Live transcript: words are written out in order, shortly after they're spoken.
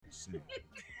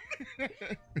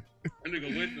That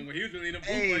nigga went when he was really in the booth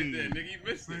right there, nigga. He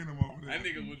missed it. That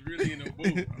nigga was really in the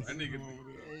booth. That nigga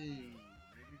over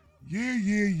Yeah,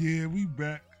 there. yeah. We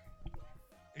back.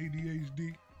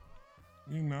 ADHD.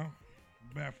 You know,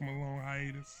 back from a long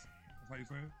hiatus. That's how you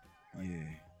say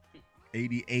it? Yeah.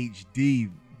 ADHD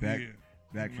back Yeah.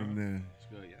 back from the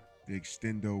Good, yeah. the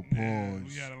extendo Yeah, pause.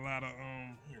 we had a lot of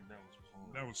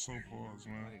that was so pause,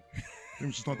 man. Let me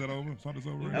just start that over. Start this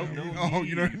over. Right now. Oh,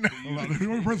 you don't know. You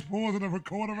want to press pause on the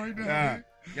recorder right now? Nah. Man?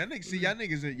 Y'all niggas, see, y'all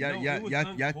niggas,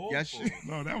 y'all shit.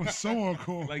 No, that was so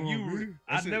uncalled Like for, you, man.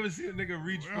 I've never seen a nigga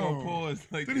reach for Yo, a pause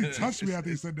like Then he that. touched me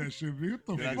after he said that shit, man. What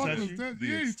the Did I fuck touch was you? that? The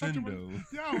Yeah, he touched me. extendo.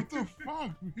 Yo, what the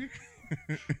fuck, man?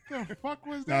 The fuck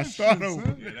was Now that start shit, over.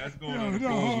 son? Yeah, that's going Yo, on the no,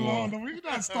 pause hold wall. on. We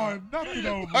not starting nothing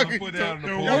over. Fucking Put that on the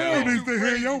Yo, pause world wall. needs to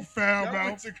hear your foul Y'all mouth.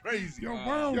 went too crazy. Yo,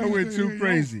 world Y'all needs went to too hear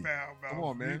crazy. your foul mouth. Come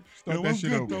on, man. Yo, Start that what's shit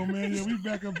good, over. though, man? Yeah, we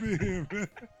back up in here, man.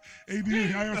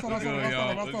 AD, I start Good,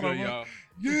 y'all. What's good, y'all?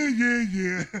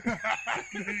 Yeah.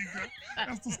 There you go.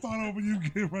 That's the start over you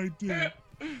get right there.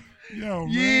 Yo,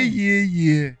 man.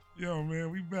 Yeah. Yo,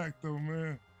 man, we back though,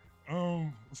 man.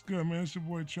 What's good, man? It's your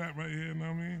boy Trap right here, you know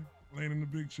what I mean? Laying in the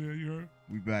big chair, you heard?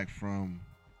 We back from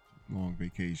long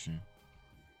vacation.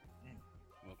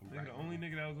 Welcome Nigga, back. the only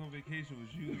nigga that was on vacation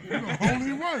was you. You the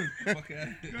only one. Fuck out.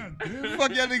 God What damn the it.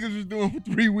 fuck y'all niggas was doing for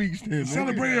 3 weeks then? nigga?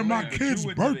 Celebrating my But you kid's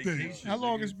went to birthday. vacation, How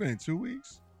long nigga. it's been? 2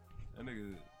 weeks? That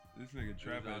nigga, this nigga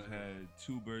Trap has had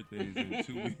 2 birthdays in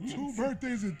 2 weeks. 2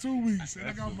 birthdays in 2 weeks. And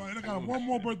I got one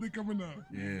more birthday coming up.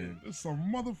 Yeah. It's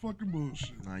some motherfucking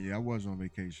bullshit. Nah, yeah, I was on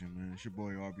vacation, man. It's your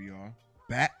boy RBR.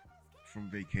 Back from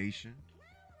vacation.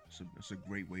 It's a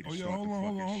great way to Oh yeah, start hold the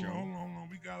on. fucking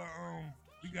show.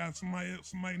 We got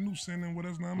somebody new sending with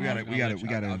us now. We man. gotta- I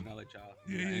was gonna let y'all.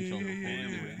 Yeah. Intro before.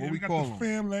 Yeah. What we got call the him?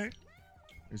 family.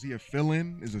 Is he a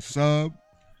fill-in? Is a sub?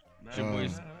 Nah, Your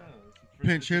boys- it's a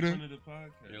Pinch friend hitter? of the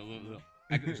podcast. Yo, look.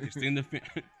 I can extend the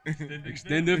Extended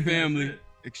extended family.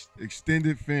 That's it.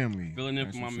 Extended family. Filling in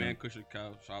That's for my what's man up. Cushion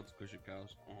Cows. Shout out to Cushion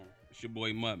Cows. It's your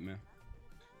boy Mutt, man.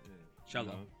 Yeah, Cello.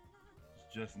 you know,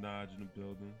 it's just Nodge in the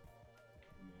building.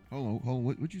 Hold on.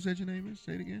 What you said your name is?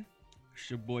 Say it again. It's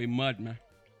your boy Mud, man.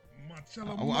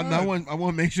 Marcello I want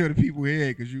to make sure the people hear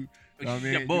because you. know what I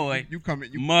Your mean? boy. You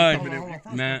coming? You Mud. coming in? Hold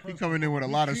on, Nah. first He off, coming in with a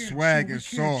we lot of can't swag chew- and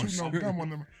we can't sauce. chew no gum on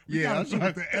them. We Yeah, gotta that's chew what-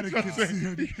 with the that's what etiquette. I'm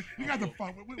saying. here. You got the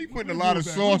fuck. He putting a lot of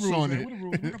sauce on it. What the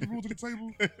rules? We got the rules to the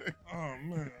table. Oh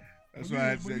man. That's But why I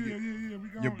yeah, but said yeah, we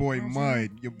got, your boy you know what I'm saying?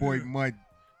 Mud. Your boy Yeah. Mud.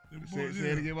 Your Say boy,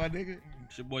 it again, my nigga.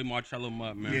 It's your boy Marcello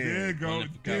Mutt, man. Yeah. There you go. Running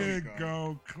for There you Cows.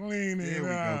 go. Clean it There we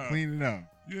go. up. Clean it up.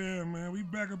 Yeah, man. We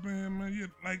back up in here, man. Yeah,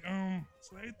 like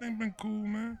so everything been cool,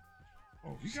 man.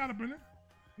 Oh, he got up in it.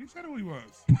 He said who he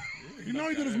was. You know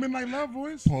he did his Midnight Love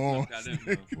voice. Pause. Got in,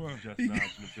 You know, What? just He- Nodge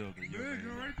in the building. There you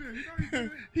know, go, right there. You know he did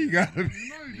it. He got You him.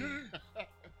 know he did it.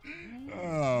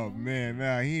 Oh man,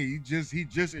 nah, he just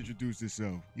introduced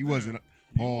himself. He wasn't.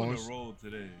 You on Pause. the roll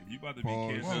today. You about to be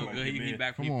Pause. canceled. Well, like Good, your he man.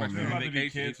 back from Come on, fresh man. from About to be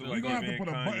vacation. He canceled feel We like gonna have your to put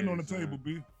a man button on the Kanye, table,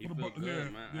 B. He Put a feel button. good, Yeah,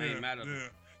 man. I ain't mad at him.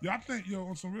 Yeah, I think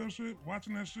on some real shit.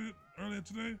 Watching that shit earlier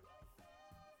today.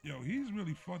 Yo, he's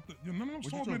really fucked up. Yo, none of them What you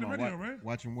songs talking made the about? radio, right?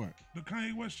 Watching what? The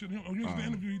Kanye West shit. Oh, you know the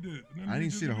interview he did. I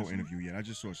didn't see the whole interview yet. I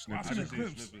just saw I snippets. seen I the just seen a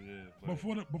clips. snippet, yeah,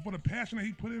 but Before the passion that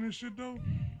he put in his shit though,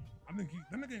 I think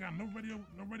that nigga ain't got no radio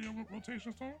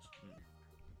rotation songs.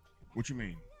 What you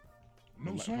mean?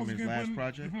 No From songs his getting last put in-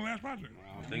 project? From the last project.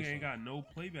 I don't nigga think ain't so. got no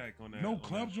playback on that. No on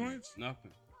club that shit. joints.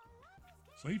 Nothing.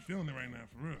 So he feeling it right now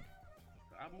for real.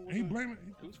 The album And he wasn't- blaming.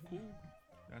 It was cool.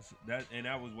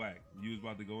 That was whack. You was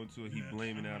about to go into it. He Yeah,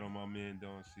 blaming I that know. on my man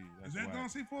Don C. That's Is that whack. Don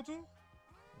C fault too?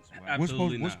 That's whack.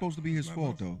 Absolutely What's not. supposed to be his It's not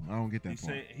fault Don though? I don't get that He's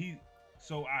part. saying he.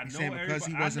 So I He's know saying because he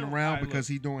everybody- wasn't I know- around alright, because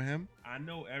look, he doing him. I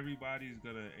know everybody's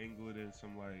gonna angle it in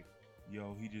some like,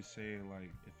 yo, he just saying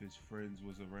like if his friends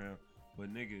was around.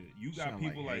 But nigga, you got Sound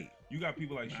people like like hate. you got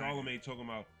people like Nah. Charlamagne talking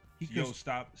about, He yo, cons-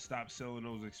 stop selling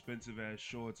those expensive ass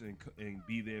shorts and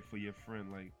be there for your friend.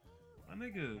 Like, my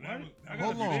nigga, That was- I that got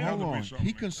Hold a was- on, family. hold on. Charlamagne. He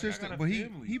Like, I consistent, got a but he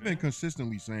family, been fam.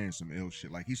 consistently saying some ill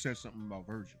shit. Like he said something about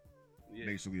Virgil. Yeah.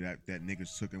 Basically, that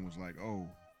niggas took and was like, oh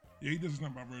Yeah, he does something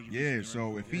about Virgil. yeah. recently,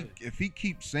 So right? if he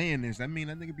keeps saying this, that mean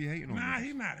that nigga be hating on. Nah, niggas.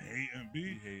 he not hating, B.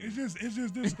 He hating. It's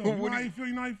just this though. You know What how do he feel?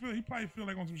 You know how he feel? He probably feel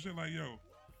like on some shit like, yo,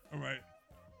 all right,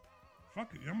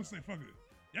 fuck it. I'm gonna say fuck it.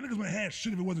 Y'all niggas would have had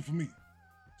shit if it wasn't for me.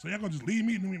 So y'all gonna just leave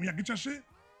me and when y'all get your shit?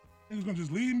 Niggas gonna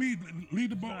just leave me, leave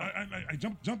the boat. I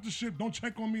jump the ship, don't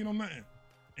check on me, no nothing.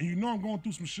 And you know I'm going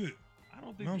through some shit. I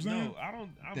don't think Know what I'm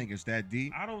saying? I think it's that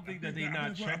deep. I don't think I that they think not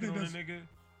that's what- I checking think on a that's- nigga.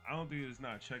 I don't think it's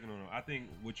not checking on him. I think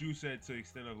what you said to the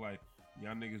extent of like,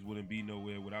 y'all niggas wouldn't be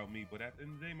nowhere without me. But at the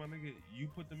end of the day, my nigga, you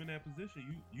put them in that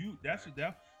position. That's what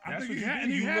I think what he you had, did.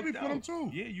 and he You happy looked for them out.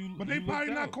 too. Yeah, But they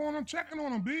probably not calling him, checking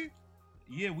on him, B.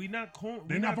 Yeah, we not calling.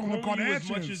 They We not not fucking calling the you as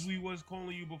much Kardashians. as we was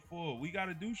calling you before. We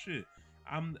gotta do shit.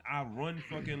 I run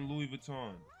fucking Louis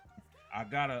Vuitton. I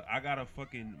gotta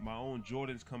fucking my own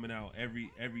Jordans coming out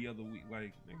every other week.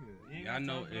 Like, nigga, I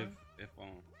know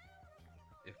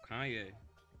if Kanye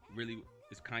really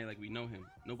is Kanye like we know him,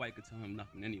 nobody could tell him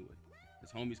nothing anyway.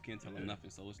 His homies can't tell him nothing.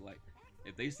 So it's like,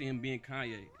 if they see him being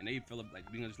Kanye and they feel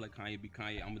like we gonna just let Kanye be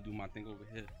Kanye, I'm gonna do my thing over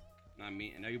here. You know what I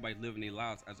mean? And everybody living their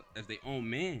lives as their own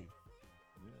man.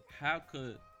 How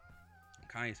could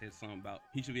Kanye say something about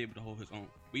he should be able to hold his own?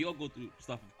 We all go through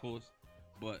stuff, of course,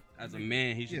 but as a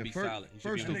man, he should be solid. He should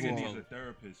first be of That all, nigga needs a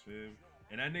therapist, fam.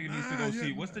 And that nigga needs to go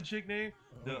see what's the chick name?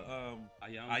 The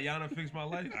Ayana Fix My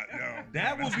Life.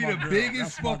 That would be the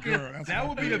biggest fucking. That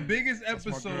would be the biggest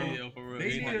episode. Yo, for real.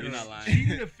 They You're need not to, lying. she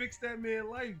need to fix that man's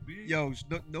life, B. Yo,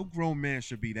 no grown man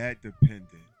should be that dependent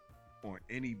on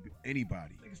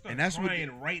anybody. Nigga started And that's what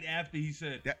crying right after he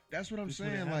said. that's what I'm This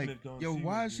would've saying. happened Like, if Don yo, C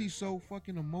why was is he here. so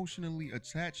fucking emotionally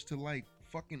attached to like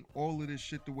fucking all of this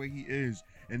shit the way he is,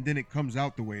 and then it comes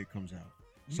out the way it comes out?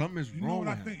 Something is You know wrong what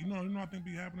I with think? him. You know what I think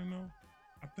be happening though?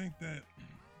 I think that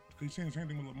he's saying the same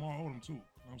thing with Lamar Odom too. You know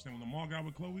what I'm saying? When Lamar got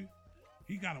with Chloe,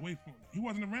 he got away from. He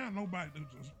wasn't around nobody.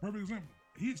 That's a perfect example.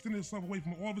 He extended himself away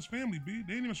from all of his family. B.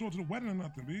 They didn't even show up to the wedding or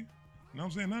nothing. B. You know what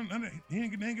I'm saying? None of, he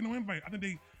ain't get no invite. I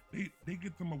think they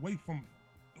get them away from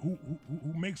who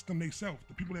makes them theyself.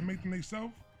 The people that make them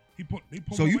theyself. They pull.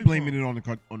 So them you away blaming from.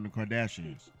 it on the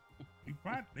Kardashians? They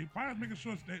probably making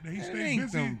sure that he It stay ain't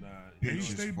busy. them That he bitches'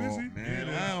 stay fault, busy. man.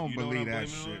 Yeah, I don't You know what believe I'm that blaming it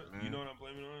shit, on? man. You know what I'm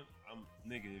blaming it on?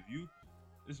 Nigga, if you,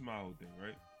 this is my whole thing,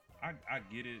 right? I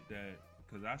get it that,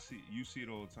 cause you see it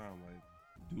all the time, like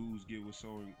dudes get with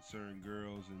certain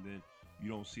girls and then you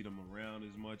don't see them around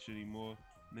as much anymore.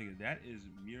 Nigga, that is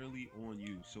merely on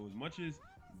you. So as much as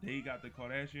they got the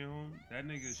Kardashian home, that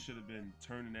nigga should have been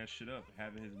turning that shit up,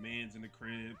 having his mans in the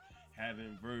crib,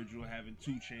 having Virgil, having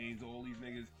 2 Chainz, all these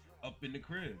niggas up in the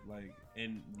crib, like,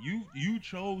 and you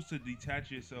chose to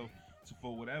detach yourself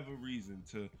for whatever reason,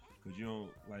 cause you know,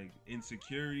 like,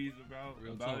 insecurities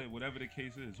about it, whatever the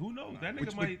case is. Who knows? That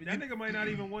nigga might not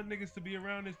even want niggas to be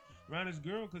around his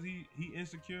girl, cause he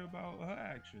insecure about her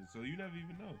actions. So you never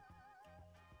even know.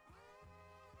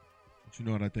 But you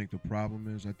know what I think the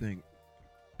problem is? I think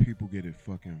people get it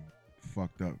fucking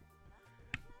fucked up.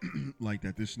 Like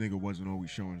that this nigga wasn't always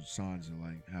showing signs of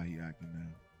like how he acting now.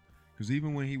 Cause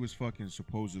even when he was fucking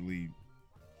supposedly,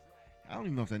 I don't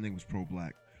even know if that nigga was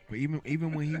pro-black, but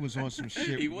even when he was on some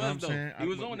shit, He you know what I'm was, though. saying? He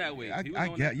was on that way. I He was on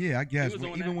guess, that- yeah, I guess. was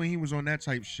But on even that. when he was on that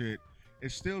type shit,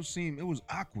 it still seemed it was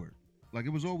awkward. Like it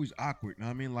was always awkward. You know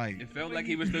what I mean? Like It felt like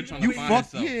he was still trying you to find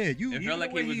fuck, himself. yeah, you. It Even felt like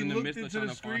he when was in the looked midst of into trying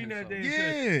the to find screen that himself. day and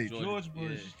Yeah. said, George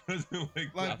Bush doesn't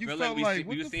like Like, I you feel felt like like, we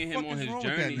what were the seeing fuck him on is his wrong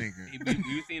with that journey. nigga?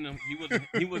 We were seeing him.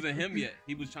 He wasn't him yet.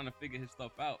 He was trying to figure his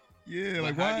stuff out. Yeah, But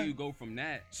like how why? do you go from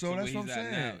that So to where that's he's what I'm at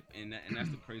saying. now? And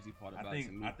that's the crazy part about it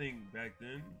to me. I think back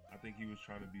then, I think he was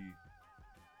trying to be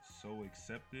so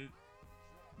accepted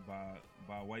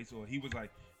by whites, or he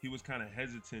was kind of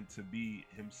hesitant to be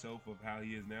himself of how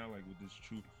he is now, like with this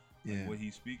truth, like Yeah. what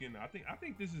he's speaking. I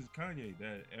think this is Kanye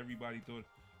that everybody thought,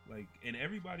 like, and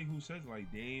everybody who says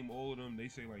like Dame, all of them, they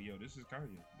say like, yo, this is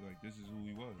Kanye, like this is who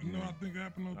he was. You know what I think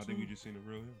happened though I too? think we just seen the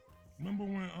real him. Remember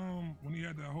when he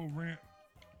had that whole rant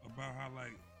about how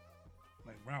like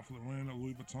Ralph Lauren or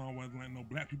Louis Vuitton wasn't letting no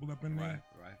black people up in there?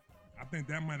 Right. I think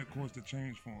that might have caused a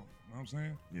change for him. You know what I'm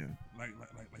saying? Yeah. Like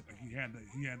he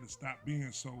had to stop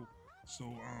being so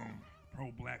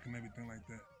pro-black and everything like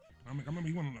that. I remember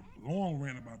he went on a long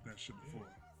rant about that shit before.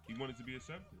 He wanted to be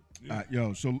accepted. Yeah.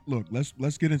 Yo, so look,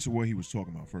 let's get into what he was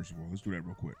talking about first of all. Let's do that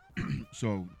real quick.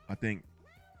 So I think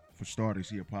for starters,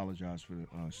 he apologized for the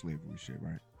slavery shit,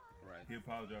 right? Right. He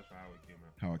apologized for how it came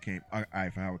out. How it came, all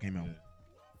right, for how it came out. Yeah.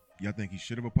 Y'all think he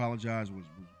should have apologized?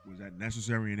 Was that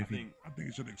necessary? And I if he, think I think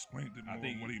he should have explained it more I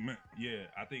think- what he meant. Yeah,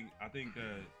 I think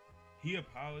that he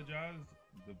apologized.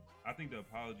 I think the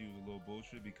apology was a little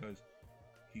bullshit because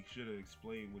he should have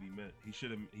explained what he meant. He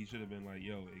should have been like,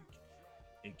 yo,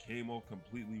 it came off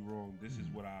completely wrong. This is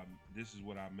what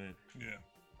I meant. Yeah.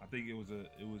 I think it was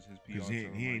his PR. 'Cause he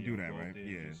telling him, ain't like, do yo, that, go up right? there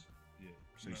and Yeah.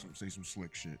 just- say some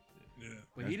slick shit. Yeah.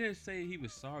 But he didn't say he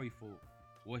was sorry for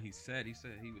what he said. He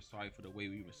said he was sorry for the way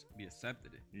we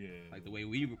accepted it, yeah. like the way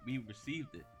we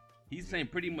received it. He's saying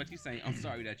pretty much. He's saying I'm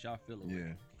sorry that y'all feel away.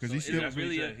 Yeah, because So he is still. it That's what he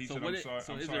really said. He said, "I'm sorry-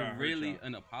 so I'm is sorry I it hurt really y'all."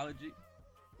 an apology?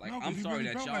 Like No, 'cause I'm he sorry really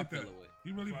that felt y'all like feel that. away.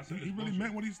 He really That's why I said he it's really bullshit.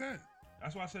 meant what he said.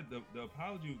 That's why I said the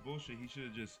apology was bullshit. He should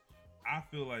have just. I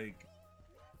feel like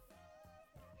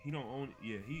he don't own.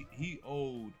 Yeah, he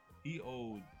owed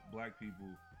black people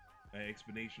an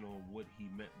explanation on what he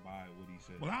meant by what he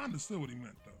said. Well, I understood what he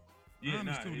meant though. I Yeah,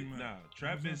 understood what he meant.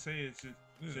 Trap been I'm saying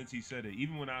Yeah. since he said it.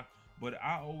 Even when but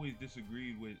I always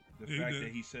disagreed with the Yeah, you fact did.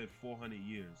 that he said 400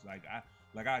 years.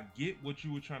 I get what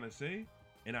you were trying to say,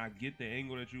 and I get the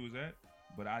angle that you was at,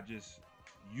 but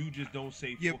you just don't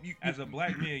say. Yeah, as a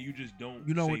black man, you just don't.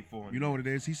 You know say what? 400. You know what it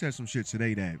is. He said some shit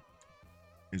today that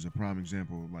is a prime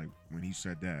example. Like when he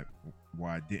said that,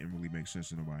 why it didn't really make sense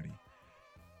to nobody.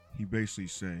 He basically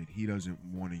said he doesn't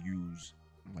want to use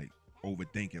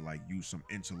overthink it, use some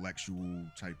intellectual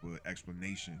type of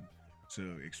explanation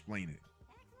to explain it.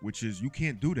 Which is, you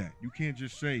can't do that. You can't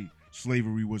just say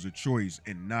slavery was a choice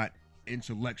and not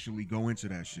intellectually go into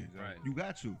that shit. Right. You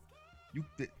got to.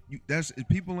 That's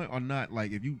people are not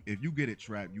if you get it,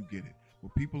 Trap, you get it.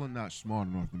 But people are not smart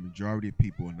enough. The majority of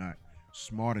people are not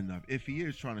smart enough. If he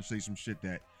is trying to say some shit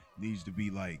that needs to be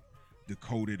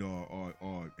decoded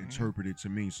or interpreted to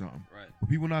mean something, Right. but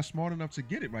people are not smart enough to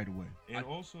get it right away. And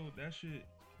also, that's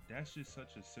just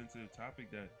such a sensitive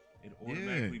topic that it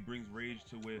automatically brings rage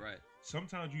to where Right.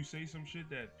 sometimes you say some shit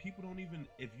that people don't even,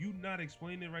 if you not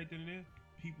explaining it right then and there,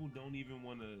 people don't even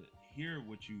want to hear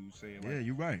what you say. Yeah,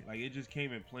 you're right. Like it just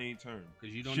came in plain terms.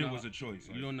 Because you don't shit know was a choice.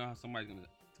 You don't know how somebody's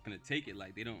gonna take it.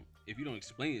 Like they don't. If you don't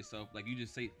explain yourself, like you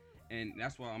just say, and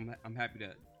that's why I'm happy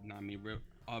that real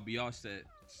RBR said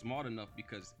smart enough,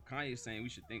 because Kanye's saying we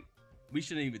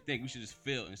shouldn't even think, we should just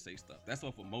feel and say stuff. That's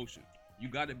off emotion. You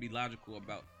got to be logical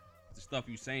about the stuff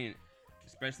you're saying,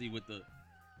 especially with the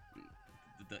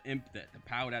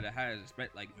power that it has,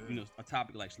 a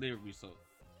topic like slavery. So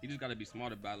you just got to be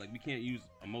smart about it. Like we can't use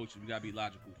emotion. We got to be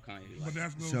logical, Kanye. But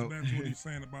that goes back to what he's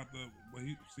saying about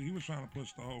he was trying to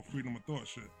push the whole freedom of thought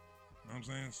shit. You know what I'm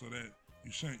saying? So that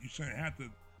you shouldn't have to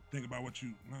think about what you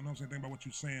know what I'm saying, think about what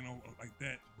you're saying like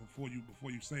that before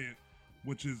you say it,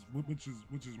 which is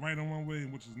right in one way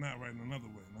and which is not right in another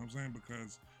way. You know what I'm saying?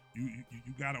 Because you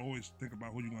gotta always think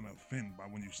about who you're gonna offend by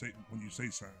when you say something. You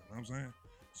know what I'm saying?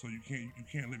 So you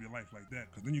can't live your life like that,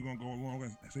 because then you're gonna go along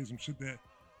and say some shit that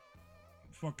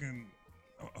fucking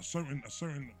a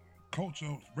certain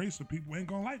culture, race of people ain't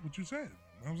gonna like what you said.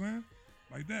 You know what I'm saying?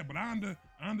 Like that. But I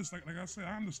understand, like I said,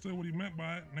 I understood what he meant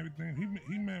by it and everything.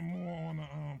 He meant more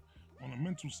on a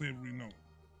mental slavery note,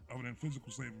 other than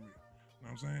physical slavery. You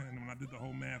know what I'm saying? And when I did the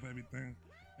whole math, everything,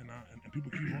 and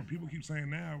people keep saying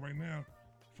right now,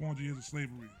 400 years of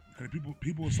slavery. Because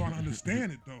people are starting to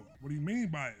understand it though. What do you mean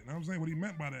by it? You know what I'm saying? What do you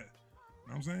meant by that?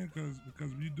 You know what I'm saying? Because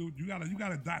you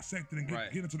gotta dissect it and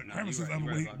get into the crevices of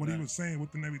what he was saying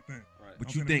within everything. Right.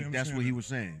 But you think that's what he was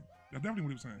saying? That's definitely what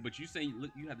he was saying. But you saying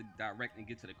you have to direct and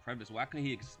get to the crevice. Why couldn't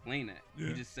he explain that? Yeah.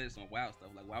 He just said some wild stuff.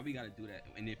 Like, why we got to do that?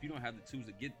 And if you don't have the tools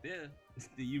to get there,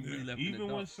 then you really left in the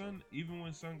dark. Even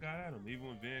when Son got at him, even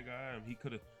when Van got at him, he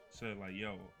could have said like,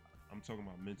 "Yo, I'm talking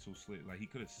about mental slave." Like he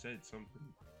could have said something.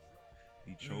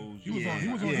 He chose.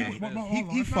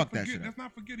 He fucked that shit. Let's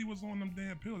not forget he was on them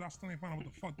damn pills. I still ain't found out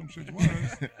what the fuck them shits was.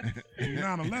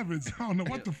 9/11s. I don't know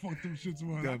what the fuck them shits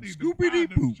was. Scoopity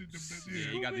poop.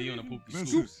 Yeah, you got the on the poopy Listen,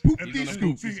 scoops. Poopity He's on the scoop.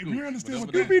 poopy See, if scoop. you understand But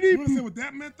what that's that, what you understand what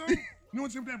that meant though? You know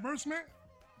what that verse meant?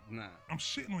 Nah, I'm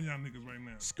shitting on y'all niggas right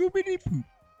now. Scoopity poop.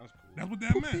 that's cool. That's what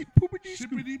that meant. Poopity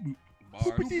scoop. Shippity boop. Bars.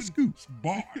 Poopity scoops.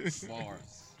 Bars.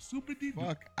 Bars. Soupity boop.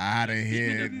 Fuck out of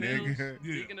here, Speaking of pills, nigga.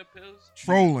 Yeah. speaking of pills,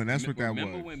 Trolling. That's what that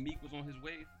remember was. when Meek was on his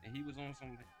wave and he was on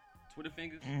some Twitter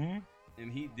fingers, Mm-hmm.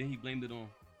 and he blamed it on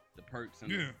the perks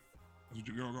and Yeah. That's what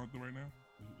your girl going through right now?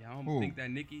 I don't Who? think that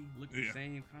Nicki looked the Yeah.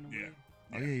 same kind of Yeah. way.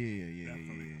 Oh yeah.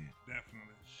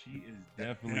 Definitely. She is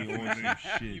definitely on some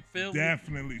You shit. feel me?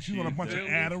 Definitely. She's on a She's bunch of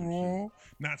definitely Adderall,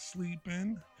 not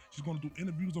sleeping. She's gonna do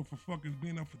interviews of for fucking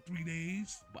being up for 3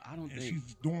 days, But I don't and think.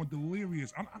 she's doing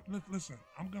delirious. Listen,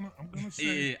 I'm gonna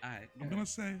say, Yeah, all right. I'm gonna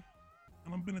say,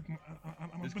 and I've been in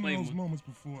those Disclaimer. moments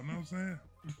before. You know what I'm saying?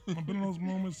 I've been in those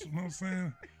moments. You know what I'm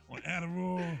saying? On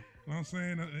Adderall. You know what I'm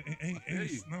saying? You know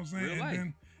what I'm saying? Real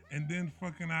life. And then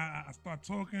fucking I start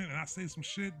talking and I say some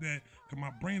shit that, cause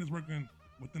my brain is working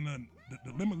within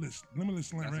the limitless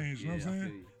That's range. You know what I'm I saying?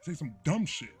 feel you. Say some dumb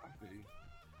shit I feel you.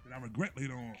 that I regret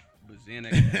later on. But Xanax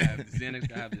can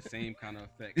have the same kind of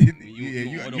effect. When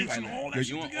Yeah, on you- mixing all autopilot. that You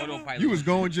shit on together? autopilot. You was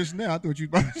going just now. I thought you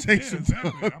was about to say Yeah, some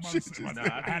exactly. I'm dumb about to shit. say, just I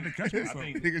now. had to catch myself.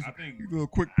 I Niggas, think you do a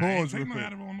quick I ain't pause. take Real no quick.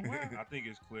 Adderall on the wild. I think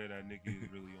it's clear that Nicki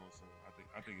is really on some.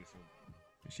 I think it's some.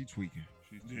 She tweaking.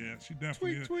 She's Yeah, she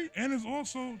definitely is. Tweet. And it's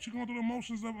also she going through the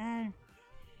emotions of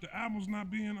the album's not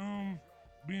being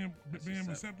being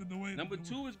receptive the way. Number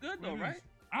 2 is good though, it is. right?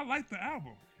 I like the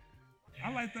album.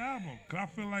 Cause I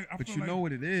feel like But you know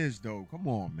what it is, though. Come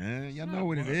on, man. Y'all It's know not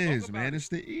what it what- talk is, about man. it. It's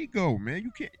the ego, man.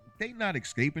 You can't. they not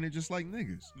escaping it just like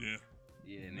niggas. Yeah.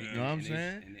 Yeah, and You they, know what I'm and they-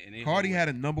 saying? and they Cardi hold had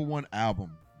it. a #1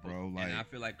 album, bro. Like and I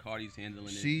feel like Cardi's handling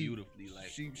it she beautifully. Like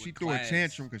she with threw class. a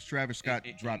tantrum because Travis Scott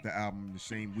and- dropped the album the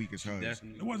same week as She hers,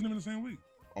 definitely It wasn't even the same week.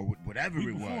 or whatever Week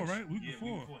it before, was. right? Week Yeah,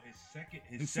 before. his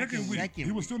Second week. Second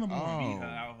He was week. still number Oh. one. beat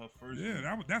her out her first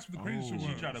Yeah, week. that's what the crazy shit Oh.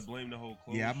 was. She tried to blame the whole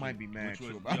clothes. Yeah, I shit, might be mad which too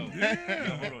was about dope. that.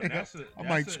 Yo, hold on. That's I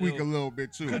might a tweak a ill- little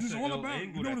bit too. Because That's it's an all ill about,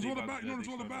 angle you know what it's that all they about. about- You know what it's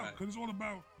that all they about. started. Because it's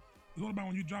all about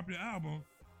when you drop your album.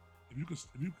 If you could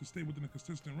stay within a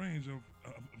consistent range of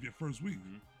your first week.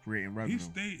 Mhm. Creating He revenue.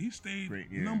 stayed Great,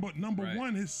 yeah. number Right.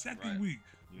 one his second Right. week.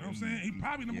 You know what I'm saying? He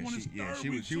probably number one his third she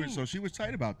week was, she was, too. so she was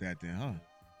tight about that then, huh?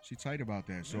 She tight about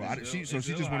that. So And I, it's she, ill- so it's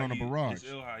she ill just went how on a he- barrage. It's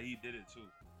ill how he did it too.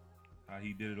 How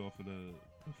he did it off of the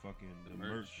fucking the merch.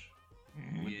 merch.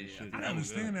 Mhm. With Yeah, the shit. I That don't was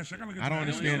understand ill. that shit. I gotta look I don't at that.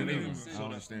 understand it Yeah, either. yeah, I yeah.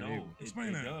 don't understand it either. Explain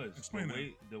it that. does. Explain the that.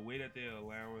 way the way that they're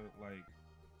allowing, like,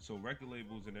 so record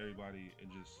labels and everybody,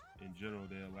 and just in general,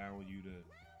 they're allowing you to.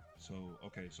 So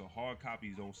okay, so hard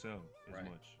copies don't sell as Right.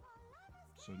 much.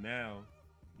 So now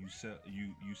you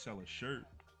sell a shirt.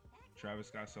 Travis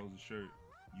Scott sells a shirt.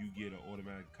 You get an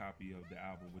automatic copy of the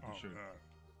album with the Oh, shirt. God.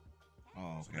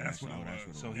 Oh, So okay. that's what it that's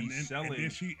was. it So was. he's selling and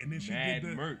then she mad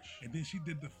did the merch. and then she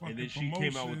did the fucking And then she promotion.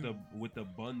 came out with the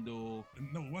bundle.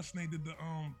 No, what's name did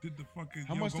the fucking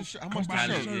How yo, much go the shirt? How come much the buy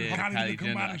shirt? Kylie Yeah, did the Kylie come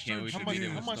Jenner, buy I the can't shirt. wait How to much? be there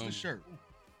How with much the Stormy. shirt?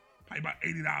 Probably about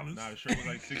 $80. Nah, the shirt was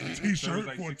like 60. A the shirt t-shirt was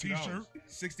like for a $60. t-shirt.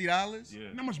 $60. Yeah. You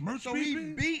know how much merch So we he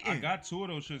beat? beating. I got two of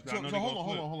those shirts. So, hold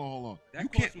on. That You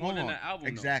costs can't more hold than on. the album, though.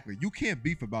 Exactly. You can't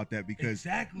beef about that because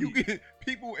Exactly. you get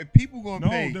people. If people gonna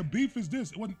No, pay, the beef is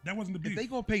this. That wasn't the if beef. they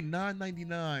gonna pay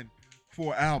 $9.99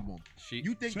 for an album, She,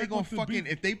 you think Check they gonna what the fucking?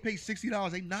 beef- If they pay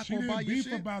 $60, they not she gonna didn't buy your beef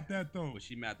shit. about that though. was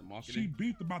she mad at the She marketing?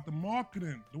 beefed about the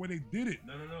marketing, the way they did it.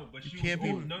 No. But You she can't was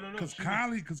be- no. Because she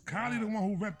was- Kylie the one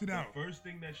who repped it The out. first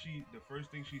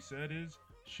thing she said is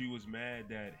she was mad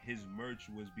that his merch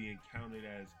was being counted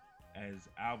as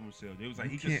album sales. It was like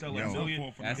You he could can't- sell yo. a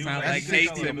million. That he was sound That's like he could hate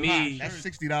sell to a me. million That's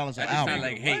shirts. $60 an That just album. sound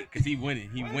like hate because he winning.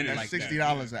 He winning That's like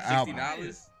 $60 an that. album.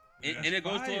 $60. And That's it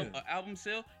goes to fire. an album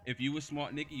sale. If you was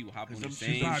smart, Nikki, you would hop 'Cause on the them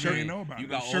same probably train. ain't know about You it.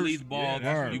 got Them all shirts- these balls.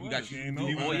 that's Word. what You it got was. She ain't you know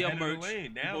do about all it. your Ahead of the merch. lane. You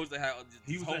Now- supposed to have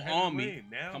He this was whole ahead of the army. lane.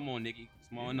 Now- Come on, Nikki,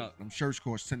 small Yeah. up. Them shirts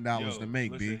cost $10 to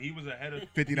make, listen, B. he was ahead of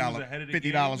 $50 he was ahead of the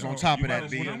 $50 game. on Yo, top You of that,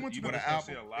 better B. when I see- went you to the better start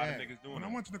seeing a lot of yeah. niggas doing When I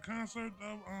that. went to the concert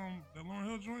of the Lauryn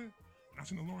Hill joint, and I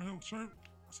seen the Lauryn Hill shirt,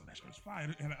 I said that shirt's fire.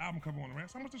 It had an album cover on it, right?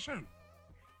 So how much the shirt?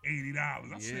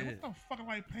 $80. I said, Yeah. what the fuck am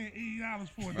I paying $80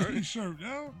 for a Merch. t-shirt,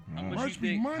 yo? How Merch much you be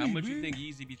think? money, How much B. you think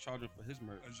Yeezy be charging for his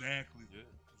merch? Exactly. Yeah.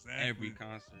 Exactly. Every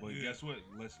concert. But Yeah. guess what?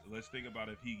 Let's think about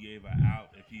if he gave a out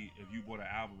if you bought an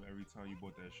album every time you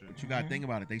bought that shirt. But you gotta think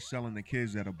about it. They selling the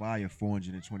kids that'll buy a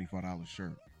 $425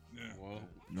 shirt. Yeah. Well,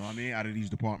 You know what I mean? Out of these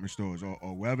department stores or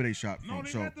wherever they shop No, from.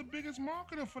 they So got the biggest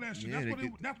marketer for that shit. Yeah,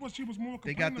 That's what she was more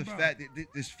they complaining got the about.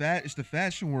 it's the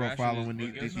fashion world Fashion is following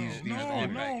big these as No, these these no,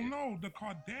 things. no. The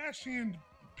Kardashian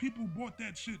people bought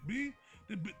that shit, B.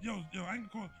 Yo, I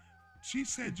ain't gonna call. She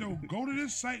said, yo, go to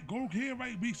this site, go here,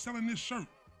 right? Be selling this shirt.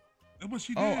 That's what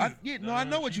she did. I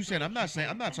know what you said. I'm not talking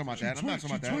about that. I'm not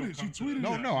talking about that. She tweeted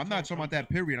No, it. no, I'm not talking about that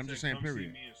period. I'm just saying Come see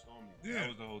period. me and Stormy. Yeah. That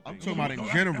was the whole thing. I'm talking about in No,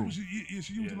 general. that was yeah,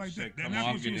 she used it Yeah, like that. sick. And that's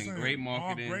what she was marketing, saying. great Oh,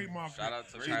 marketing. great marketing. Shout out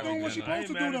to She's Kylie doing what she Jenner. I ain't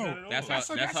supposed to mad do, at that though. at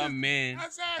all. That's her man.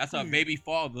 Exactly. That's her baby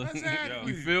father.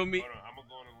 Exactly. You feel me? Hold on, I'm gonna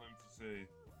go on a limb to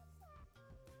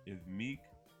say if Meek,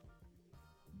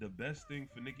 the best thing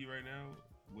for Nicki right now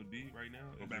would be right now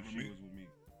Go is back if with she Meek? was with Meek.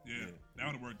 Yeah, that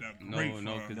would have worked out No, great for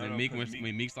no, her. because No, then no, Meek 'cause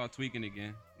when Meek start tweaking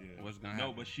again, Yeah. what's gonna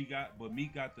No, happen? but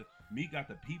Meek got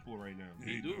the people right now. Yeah,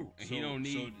 he he do, and he don't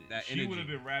need that She would have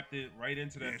energy. been wrapped in right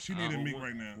into that. Yeah, she needed but Meek one-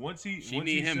 right now. Once he, She once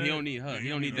need him. Said, He don't need her. Yeah, He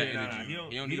don't need that yeah, energy. nah,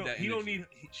 He don't need that He don't energy.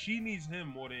 need. She needs him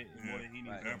more than he needs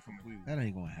Right. her Definitely. completely. That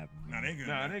ain't gonna happen. Nah, man. they good.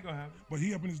 Nah, it ain't gonna happen. But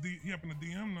he up in his he up in the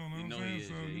DM though. You Know know what I'm he saying? is,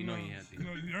 So yeah, you know he has to. You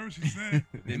know, you heard what she said.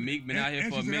 Then Meek been And- out here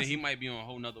and for a she said minute. that's- He might be on a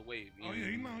whole nother wave. Oh yeah,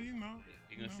 you know. You're You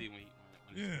gonna know. see when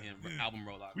Yeah, his yeah. album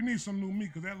roll out. We need some new Meek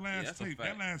because that that's last a tape,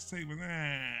 fact.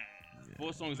 was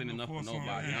 4 songs ain't No, enough for 4 songs,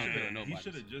 nobody. yeah. I don't care He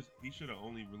nobody. should have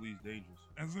only released Dangerous.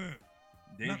 That's it.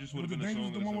 Dangerous would was have the been a Dangerous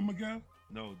song. the of one with song. Miguel?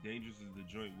 No, Dangerous is the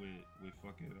joint with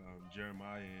fucking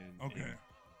Jeremiah and Okay.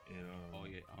 and Oh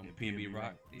yeah, and PNB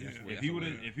Rock. Yeah. That's If he would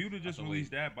have just That's a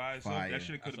released that by itself, Fire. that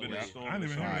shit could have That's been a a wave. storm. I didn't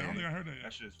even heard that. I don't That think I heard that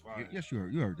yet. shit's fire. Yes, you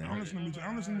heard I that. don't listen to music. I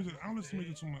don't listen to music. I don't listen to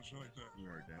music too much like that. You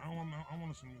heard that. I don't want to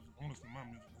listen to music. I want to listen to my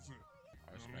music. That's it. I You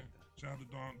know what I respect mean? that. Shout out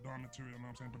to Dawn Material. You know what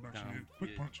I'm saying? Production. Dawn, Yeah.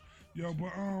 Quick yeah. punch. Yo,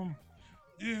 but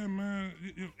yeah, man.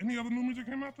 Any other new music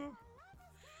came out though?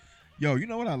 Yo, you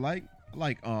know what I like? I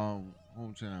like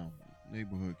hometown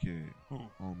neighborhood kid, Who?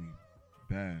 homie,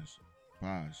 Baz.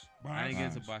 Baz. I ain't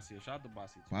getting to Baz. Bossy. Shout out to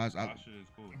Bossy. too. Baz, That shit is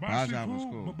cool. Baz Boss shit album's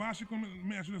cool, cool. but Boss shit cool. Let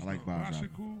me ask you this. I like though. Boss Boss shit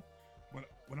album. cool, but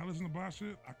when I listen to Boss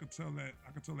shit, I could tell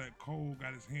that Cole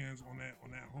got his hands on that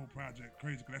whole project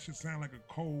crazy. Cause that shit sound like a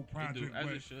Cole They do, project, as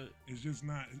but it should.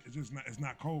 it's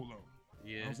not Cole though.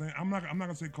 You know Yeah. what I'm saying? I'm not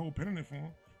gonna say Cole penning it for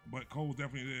him, but Cole's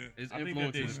definitely there. It's I think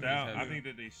that they influences style. is I heavy. think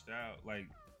that they style. Like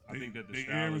I think that the they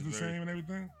style air is the very, same and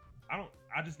everything.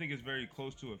 I just think it's very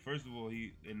close to it. First of all,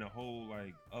 he in the whole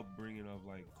like upbringing of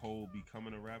like Cole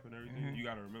becoming a rapper and everything. Mhm. You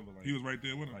got to remember like He was right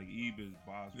there with him. like Ebe is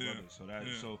Bob's Yeah, brother, so that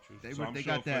yeah. so They so were- I'm they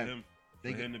sure got for that- him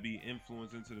they for got- him to be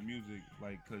influenced into the music,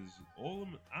 like because all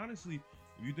of them, honestly,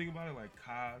 if you think about it, like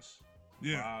Kaz,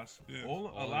 Yeah, Boss, yeah. a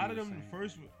All lot of the them same.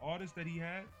 first artists that he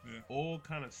had, Yeah. all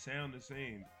kind of sound the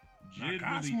same. Nah, Jid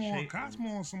really changed. Cosmo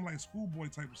on some like schoolboy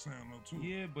type of sound though too.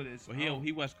 Yeah, but it's But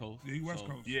he West Coast. Yeah, he West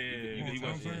so- Coast. Yeah, You know he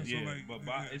what was. I'm saying? So, Yeah, like, but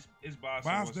yeah. it's Boss.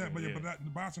 Boss and that, but Wilson, yeah, but the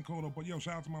Boss and Cole though. But yo,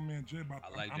 shout out to my man Jid.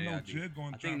 I like I know JID. Jid going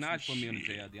I to think drop Notch some put me on the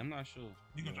shit. JID. I'm not sure.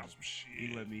 He gonna Yeah. drop some shit.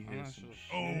 He let me I'm hear not some sure.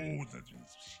 shit. Oh, that's some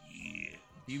shit.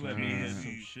 He let me hear Uh,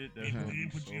 some shit that's He gonna didn't be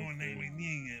put so you on there crazy. with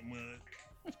me yet, man.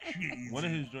 Crazy. One of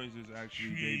his joints is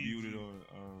actually Crazy. debuted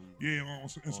on Yeah, on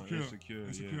Insecure. Insecure,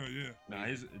 Insecure, yeah. Nah,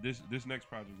 this next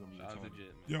project gonna be Shout out to retarded.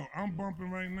 Jid. Yo, I'm bumping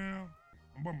right now.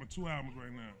 I'm bumping 2 albums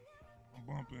right now. I'm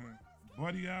bumping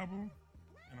Buddy album,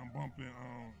 and I'm bumping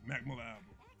Mac Miller album.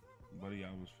 Buddy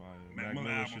album's fire. Mac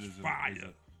Miller album's fire.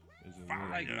 Is a Fire. I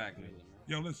like Yeah. Mac Miller, man.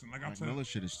 Yo, listen, like I Mac said, Miller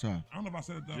shit is tough. I don't know if I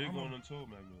said it though. I Jig don't know- going on tour,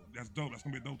 Mac Miller. That's dope. That's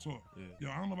gonna be a dope tour. Yeah.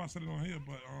 Yo, I don't know if I said it on here,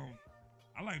 but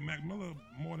I like Mac Miller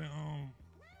more than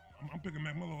I'm picking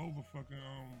Mac Miller over fucking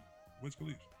Wiz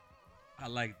Khalifa. I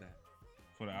like that.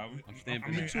 For the album? I'm I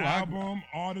stamping mean, that. too, I- album,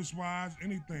 artist wise,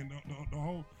 anything. The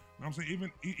whole. You know what I'm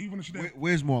saying even the shit that.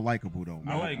 Wiz more likable though.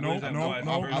 No, I like no, Wiz as no, a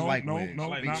no, person. I no, like no, Wiz. no, I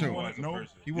like not Wiz more, as a no.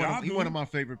 person. He Y'all one do. of my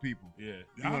favorite people. Yeah.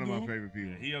 He one of my do. favorite people.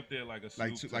 Yeah, he up there like a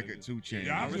like Snoop like a type. 2 Chainz.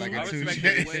 Yeah, I like I a 2 respect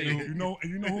Chainz. the way- You know who? 2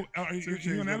 you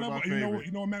Chainz on that one of my level? favorite.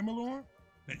 You know what Mac Miller on?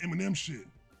 That Eminem shit.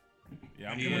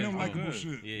 Yeah, I'm Yeah, good. Eminem I'm likable good.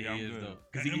 shit. Yeah, I'm he is good. though.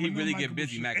 That Because he Eminem really get likable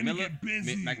busy. shit. Mac And he Miller, get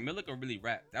busy. Mac Miller can really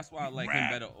rap. That's why I like him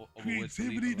Rap. better over Wiz Khalifa.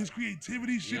 Creativity, this Like,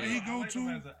 creativity shit Yeah. that he I go like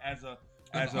him to. as a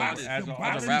As a artist, as the a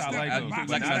boxing rapper, step, I the like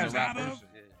boxing him as steps a out rapper. of-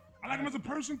 Yeah. I like him as a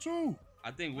person too.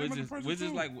 I think Like Wiz him as is a person, Wiz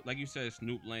is too. like you said,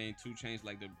 Snoop Lane, 2 Chainz,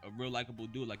 like a real likable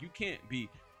dude. Like you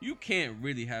can't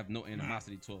really have no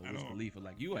animosity toward at Wiz all. Khalifa.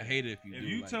 Like you a hater if you If do.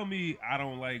 you like, tell me I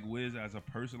don't like Wiz as a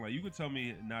person, like you could tell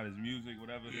me not his music,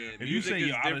 whatever. yeah, if you music say is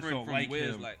yo, I just different don't from like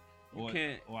Wiz, him, like you or,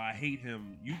 can't. or I hate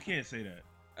him, you can't say that.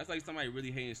 That's like somebody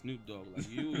really hating Snoop Dogg. Like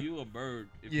you a bird.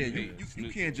 If Yeah, you, you, hate you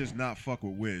Snoop can't Dogg. just not fuck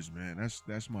with Wiz, man.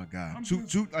 That's my guy. I'm 2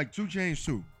 just- 2 Chainz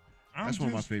too. I'm That's one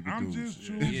of my just- favorite I'm dudes. just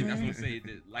Yeah, choosing. Yeah, that's what I'm saying.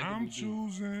 The likable I'm dude.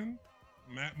 choosing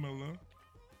Mac Miller.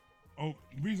 Oh,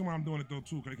 the reason why I'm doing it though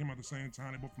too, because they came out at the same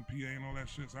time. They both from PA and all that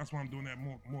shit. So that's why I'm doing that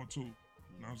more too. You know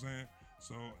what I'm saying?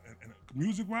 So and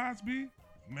music wise, B,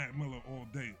 Mac Miller all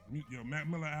day. Yo, Mac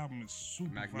Miller album is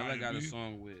super. Mac fire, Miller got a B.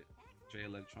 song with Jay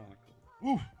Electronica,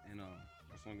 Oof, and that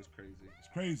song is crazy. it's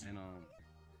crazy. And a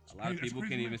It's lot of crazy- people it's can't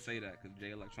crazy, even man. say that because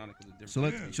Jay Electronica is a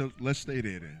different. So Yeah. let's stay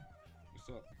there then. What's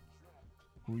up?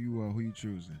 Who you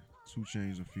choosing? 2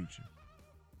 Chainz or Future?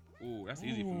 Ooh, that's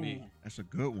easy for me. Ooh, That's a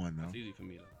good one though. That's easy for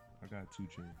me though. I got 2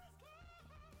 Chainz.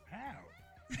 How?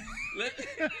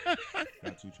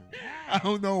 Got 2 Chainz. I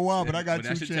don't know why, but I got But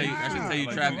that 2 should tell you- Chainz. that should Wow, tell you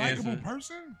like trap a likable answer.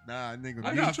 person? Nah, nigga. I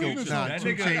you got still- two nah, that 2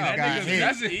 nigga- Chainz that got nigga- hits.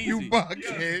 that's easy. You bucket.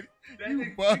 You They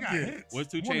got bucket. hits.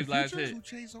 What's 2 More than Chainz last Future? hit?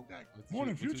 2 Chainz don't got. More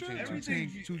than What's 2 Future? Chainz last Everything-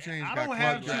 hit? 2 Chainz I got don't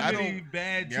have club. too I many don't.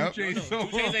 bad Yep. 2 Chainz No,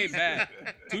 songs. 2 Chainz ain't bad.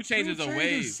 2 Chainz is a wave.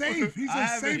 Is safe. He's I a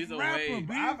haven't- safe he's a rapper, wave.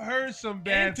 B. I've heard some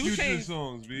bad 2 Future Chainz-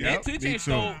 songs, B. Yep. And 2 me Chainz too.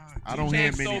 stole. I don't 2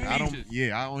 hear Chainz many. stole I don't. features.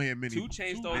 Yeah, I don't hear many. 2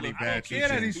 Chainz stole many the bad care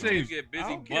that he's 2 Chainz safe. get I busy,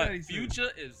 don't care that but he's safe. Future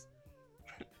is.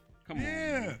 Come on.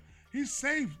 Yeah, man. he's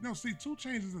safe. No, see, 2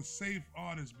 Chainz is a safe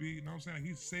artist, B. You know what I'm saying? Like,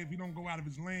 he's safe. He don't go out of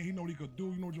his lane. He know what he could do.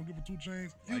 You know what you're gonna give for 2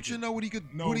 Chainz? Future know what he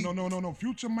could. No, what he, no.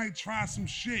 Future might try some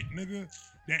shit, nigga.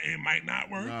 That it might not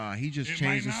work. Nah, he just It changed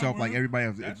might not himself like work. everybody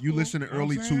else. That's If you cool. listen to You know what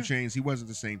early I'm 2 saying? Chainz, he wasn't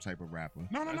the same type of rapper.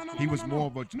 No. He was more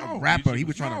of a no. rapper. He Future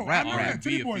was trying No, to rap I know rap. that.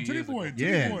 Titty boy, Yeah, titty boy, Yeah,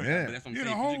 titty boy. yeah. But that's what I'm Yeah, saying. the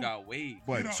Future whole- got waves.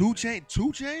 But You know- 2 Chainz?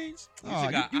 Future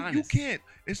Oh, got you honest. can't.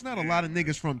 It's not a lot of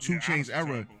niggas from 2 Yeah, Chainz honest era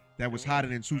terrible. that was hotter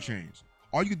than 2 Chainz.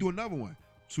 Or you could do another one.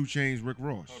 2 Chainz, Rick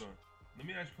Ross. Hold on. Let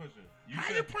me ask you a question. How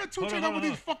said- you put 2 hold on, Chainz up hold with on.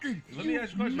 these fucking Let me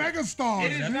ask you a question. megastars?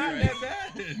 It is man? not that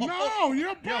bad. No, you're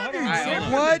Yo, hold bugging. on. Alright, Your- hold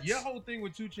on. What? Your whole thing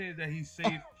with 2 Chainz that he's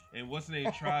safe and what's the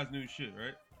name tries new shit,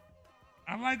 right?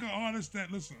 I like an artist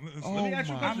that listen. Oh Let me ask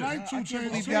you a my- question. I like 2 can't Chainz.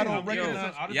 believe too. y'all don't Yo, recognize.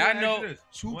 I just y'all wanna ask know- you this.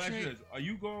 2 I wanna ask you Chainz- this. Are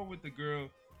you going with the girl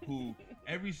who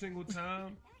every single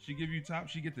time she give you top,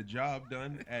 she get the job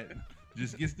done at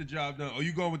just gets the job done. Or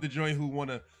you going with the joint who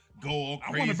wanna go all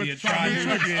I want a crazy bitch and to try try new new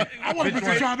tricks. shit? I want a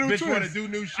bitch to try new Bitch wanna tricks. do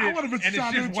new I shit, want a bitch to and the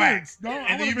try new shit's whack. tricks. No, I And want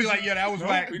then you a be bitch- like, yeah, that was no,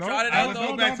 whack. We no, tried it no, out, Let's though.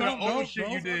 go back to the no, old shit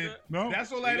no, you did. No,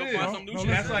 That's all We that gonna is. find some new shit.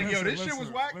 That's like, yo, listen, this shit was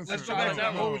listen, whack. listen, Let's go try back it to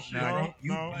out. the old shit. No,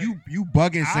 you no. you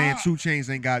bugging saying I- 2 Chainz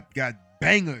ain't got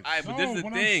bangers. All right, but No, this is the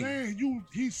what thing. I'm saying,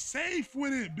 he's safe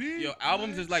with it, B. Yo,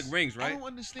 albums is like rings, I right? don't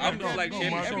understand. Albums that. is like No,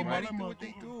 championships, everybody right? do what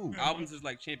they do. Yeah. Albums is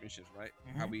like championships, right?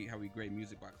 How Mhm. we grade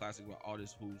music by classic, by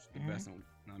artists who's the Mhm. best on. You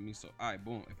know what I mean? So, all right,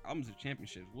 boom. If albums are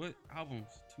championships, what albums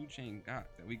 2 Chainz got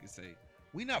that we could say?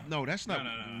 We not. No, that's not.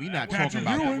 No. We not Patrick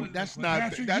talking about Ewing. that. That's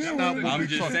Patrick not. That's not Ewing. what I'm we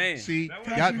just talking. saying. See, That was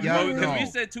y'all, Patrick y'all Ewing. Because no.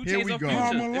 we said 2 Here Chainz we on go. Future.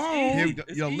 Karl It's Malone. Here easy. we go.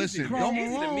 It's Yo, easy. listen, It's Karl easy to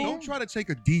me. Malone. Don't try to take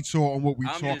a detour on what we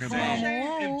I'm just talking saying.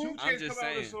 about. If 2 I'm Chainz just come out with a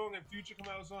saying. song and Future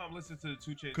come out with a song, I'm listening to the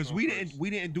 2 Chainz. Because song we first.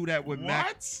 didn't do that with Mac.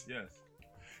 What? Yes.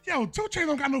 Yo, 2 Chainz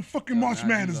don't got no fucking Yo, March Nas,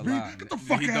 Madness, he's B. a lie. Get the He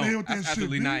fuck out of don't. here with that That's shit,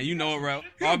 absolutely B. not. You know it, bro.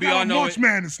 He All don't we got all a know March it.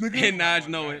 Madness, nigga. And Naj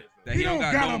know it. That He don't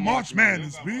got no a March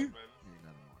Madness, Got B. March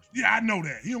Yeah, I know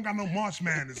that. He don't got no March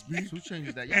Madness, B. 2 Chainz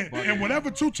is that. Y'all And bugging.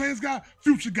 whatever 2 Chainz got,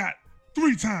 Future got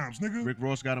 3 times, nigga. Rick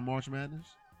Ross got a March Madness.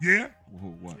 Yeah. Who,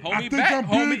 what? I Homie think back, I'm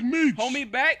homie, Big Meech. homie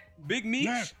back, Big Meech,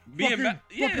 Yeah, being fucking, back.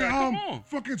 Yeah, fucking, come on.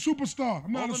 fucking superstar.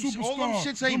 I'm not All a them- superstar. all them shits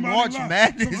ain't Somebody March lie.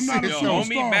 Madness. I'm not a Yo, superstar.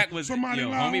 homie back was- Somebody yo,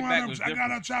 lie. homie I back got was I got a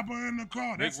different. chopper in the car.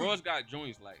 Rick That's a- Ross got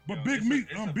joints like. But Yo, Big it's a- Meat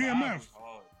it's on a BMF. vibe, it's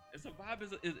hard. It's a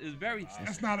vibe. Is very.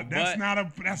 That's not a but- not a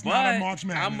but March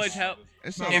Madness. How much help?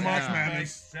 It's not not a March nah.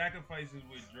 Madness. Sacrifices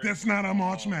with Drake. That's not a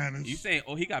March Madness. You saying?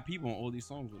 Oh, he got people on all these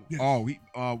songs with him. Yeah.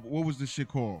 Oh, what was the shit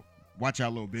called? Watch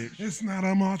out, little bitch. It's not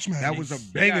a March Madness. That was a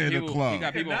He banger got in the people- he club.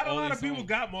 got people Not a on all lot these of people songs.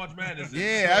 got March Madness.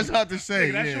 Yeah, that's what I have to say.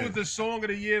 Nigga, that yeah. shit was the song of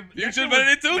the year. You That should shit better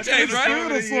was- than 2 that shit Chainz, was right? the song of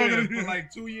the Still the song year of the for year.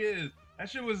 like 2 years. That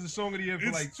shit was the song of the year for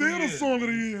It's like 2 still the years. song of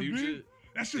the year, Future. B.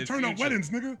 That shit It's turned up Future. weddings,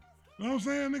 nigga. You know what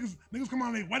I'm saying? Niggas come out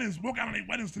on their weddings, walk out on their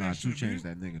weddings to Nah, that 2 shit. Chainz B.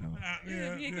 that nigga though.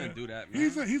 Yeah, he ain't gonna do that, man.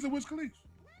 He's a Wiz Khalifa.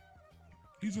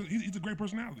 He's a great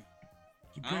personality.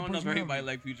 He's a I great don't know if personality. everybody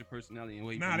like Future personality and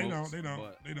what he Nah, they promotes, don't.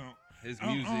 but They don't. his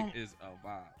Um, music is a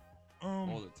vibe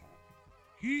all the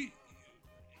time.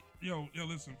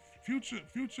 Listen,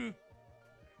 Future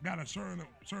got a certain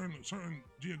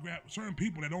certain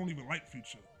people that don't even like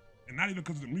Future, and not even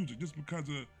because of the music, just because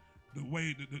of the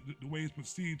way the way it's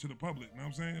perceived to the public. You know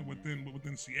what I'm saying?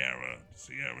 Within Sierra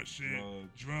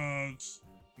shit, drugs.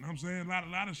 You know what I'm saying? A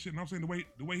lot of shit. You know what I'm saying?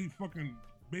 The way he fucking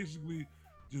basically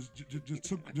just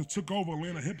took over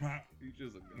Atlanta hip hop.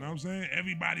 Future's a You know what I'm saying?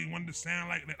 Everybody wanted to sound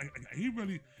like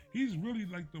he's really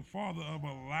like the father of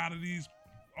a lot of these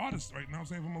artists right now. I'm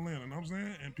saying from Atlanta. You know what I'm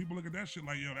saying? And people look at that shit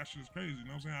like, yo, that shit is crazy. You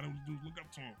know what I'm saying? How those dudes look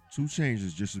up to him. 2 Chainz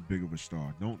is just as big of a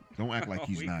star. Don't act like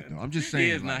he's We not can- though. I'm just He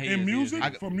saying. is not. like, He In is, he is, music, he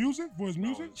is. for his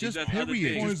music. He Just does other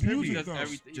period. things. For his Just music, period.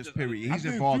 though. Just period. I He's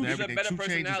think involved in Future's a everything. better 2 Chainz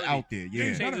is personality. out there. Two Yeah,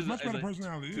 He's Chainz is much a- better is a-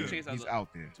 personality. Two Yeah. Chainz has he's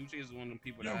out there. 2 Chainz is one of them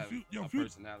people Yo, that have Yo, a Fu-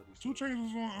 personality. 2 Chainz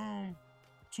was on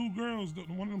Two Girls,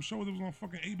 one of them shows that was on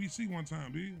fucking ABC one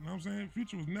time, B. You know what I'm saying?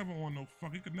 Future was never on no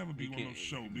fuck. He could never be He on no can't-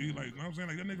 show, B. Like, you know what I'm saying?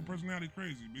 Like, that nigga personality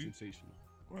crazy, B. Sensational.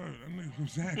 Word, that nigga,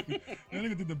 exactly. That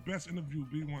nigga did the best interview,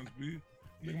 B, once, B.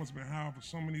 That nigga must have been high for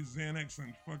so many Xanax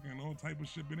and fucking all type of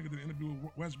shit. B, nigga did an interview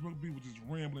with Westbrook, B, was just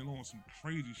rambling on some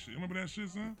crazy shit. Remember that shit,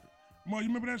 son? Ma, you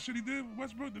remember that shit he did with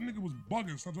Westbrook? The nigga was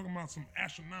bugging. Start talking about some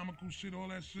astronomical shit, all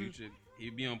that shit. Future,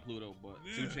 he'd be on Pluto, but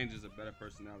Yeah. 2 Chainz is a better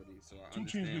personality, so I 2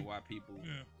 Chainz understand be- why people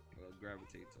Yeah.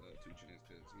 gravitate to 2 Chainz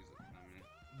because he's a,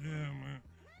 I mean, Yeah, man.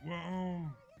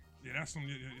 Well, yeah, that's some.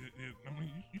 Yeah. I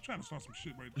mean, you try to start some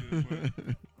shit right there, but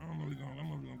I don't know. I'm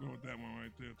not gonna go with that one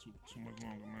right there too much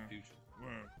longer, man. Future.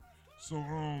 Word. So,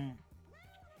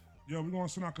 we're gonna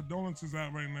send our condolences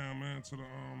out right now, man, to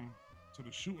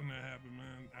the shooting that happened,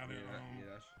 man, out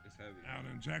It's heavy. out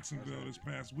in Jacksonville this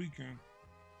past weekend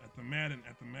at the Madden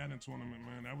tournament,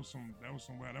 man. That was some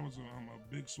wow. That was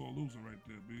a big sore loser right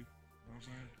there, B. You know what I'm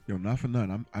saying? Yo, not for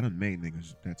nothing. I done made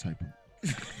niggas that type of.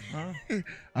 Huh?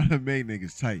 I done made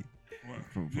niggas tight. What?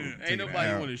 From Yeah. taking Ain't the nobody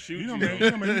L. want to shoot You you. don't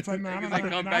though. make me type. Nah, Niggas like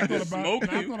come back to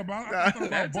smoke I you. thought about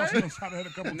That busting type? us out of head a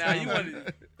couple Nah, times. you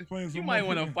want Playing you some might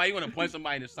want to motherfucking- fight. You want to punch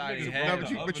somebody in the side of Niggas your broke No,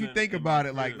 head. up. but you think about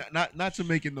it, like not to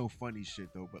make it no funny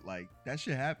shit though, but like that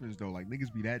shit happens though. Like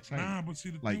niggas be that tight. Nah, but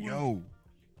see the Like thing was, yo, We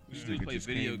this still nigga play just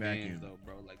video came back games in. though,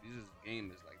 bro. Like these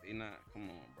game is like they not. Come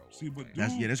on, bro. See, but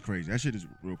Like, That's crazy. That shit is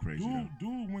real crazy. though.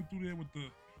 dude went through there with the.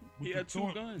 With He the had 2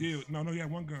 thought- guns. Yeah, no, he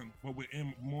had one gun, but with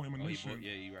more oh, he ammunition. bought-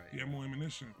 yeah, you right. He had more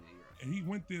ammunition, Yeah, you right. and he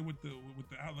went there with the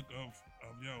outlook of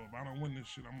yo, if I don't win this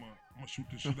shit, I'm gonna shoot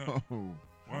this shit up. Oh,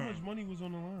 How Word. much money was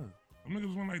on the line? Them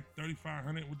niggas won like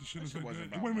 3,500 with the shit. That It's shit like wasn't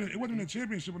that. about It wasn't even a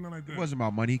championship or nothing like that. it wasn't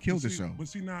about money. He killed But see- himself. But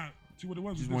see, not see what it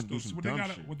was. Just is wanted this, to do though. some What dumb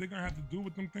they shit. what they gonna have to do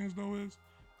with them things though is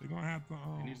They're gonna have to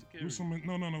need do security. some.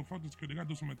 No. Fuck this kid. They gotta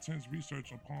do some intense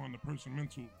research upon the person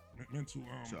mental.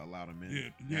 To allow them in.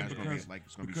 Yeah, it's gonna be because- like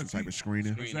it's gonna be because some type he- of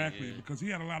screening. Screen- Exactly, yeah. because he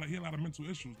had a lot of mental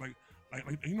issues. Like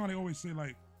you know, they always say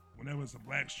like whenever it's a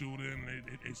black shooter, and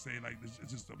they say like it's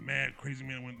just a mad crazy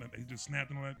man when like, he just snapped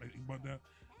and all that, like about that.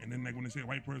 And then like when they say a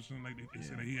white person, like they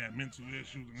say that he had mental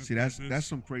issues. And this, See, this. that's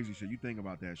some crazy shit. You think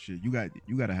about that shit. You got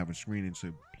to have a screening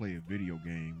to play a video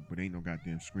game, but ain't no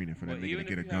goddamn screening for that But nigga even to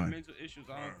get a if you have gun. mental issues,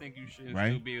 I don't think you should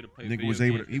Right? still be able to play Nigga video was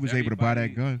able to- games, he was 'cause able to buy that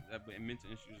everybody gun. But mental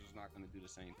issues is not going to do the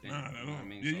same thing. Nah, you at know all. what I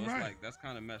mean? Yeah, So you're it's right. like that's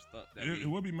kind of messed up. That It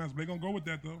would be messed, but they gonna go with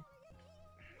that though.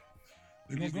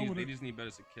 They gonna go with they it. just need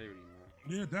better security, man.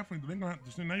 Yeah, definitely. They gonna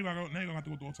have to, now you gonna have to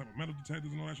go through all type of metal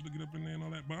detectors and all that shit to get up in there and all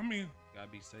that. But I mean, Gotta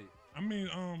be safe.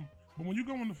 but when you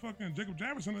go in the fucking Jacob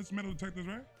Jackson, it's metal detectors,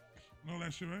 right? And all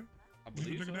that shit, right? I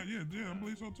believe so. Yeah, I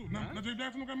believe so too. Nah. Now Jacob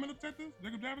Jackson don't got metal detectors.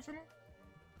 Jacob Jackson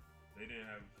They didn't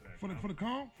have it for that. for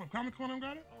the Comic Con, them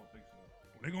got it. I don't think so.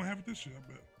 They gonna have it this year,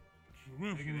 I bet. For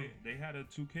real, for Nigga, real. they had a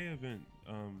 2K event,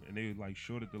 and they like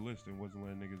shorted the list and wasn't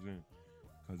letting niggas in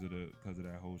because of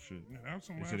that whole shit. Yeah, that was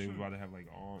some They wild said they shit. was about to have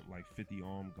like 50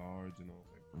 armed guards and all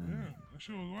that. Yeah, that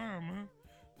shit was wild, man.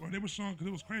 Well, they were showing because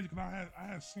it was crazy because I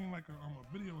had seen like a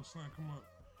video of something come up,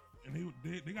 and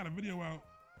they got a video out,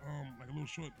 like a little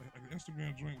short, like an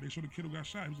Instagram joint. They showed the kid who got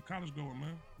shot. He was a college goer,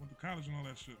 man. Went to college and all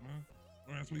that shit, man.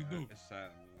 Well, that's what he do. It's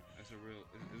sad, man. That's a real.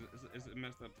 It's a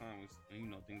messed up time. When,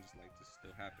 things like this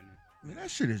still happening. Man, that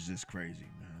shit is just crazy,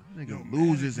 man. Nigga Yo,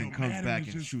 loses Madden- and comes Madden back is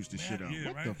and just- shoots the shit up. Madden, yeah,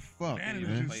 What right? the fuck, Madden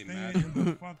man? is just Play staying Madden. in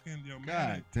the fucking God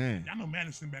Madden. damn. Y'all know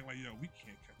Madison back like, yo, we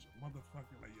can't catch a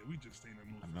motherfucker. Like, yo, we just staying in the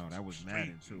mood. I know, that was Straight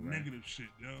Madden too, right? Negative shit,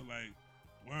 yo. Like,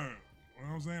 word. You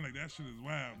know what I'm saying? Like, that shit is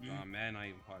wild, dude. Nah, man, not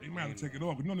even part of They the might have game, to take it man.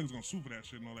 off. But you know niggas gonna sue for that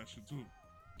shit and all that shit too.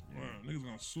 Word. Niggas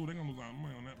gonna sue. They gonna lose a lot of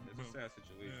money on that. It's But- a sad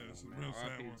situation. Yeah, it's a man. real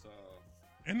sad RIP one. to,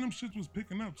 and them shits was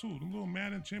picking up too. Them little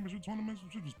Madden championship tournaments, them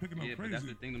shit was picking up yeah, but that's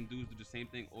crazy. the thing. Them dudes do the same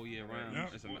thing all year round. Yeah.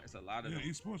 It's a lot of Yeah, them.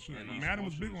 esports shit. And Madden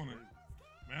was esports big shit on is it.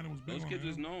 crazy. Madden was big Those on kids it.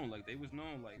 was known. Like they was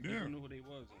known. Like Yeah. people knew who they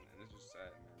was, and it's just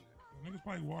sad, man. Niggas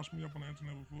probably washed me up on the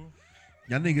internet before.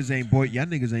 Y'all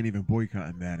niggas ain't even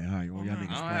boycotting Madden, huh? All y'all nah, niggas I don't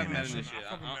playing have that Madden shit. this year. I I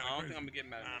fuck with Madden don't crazy. think I'm gonna get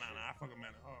Madden. Nah, this year. I fuck with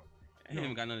Madden hard. It ain't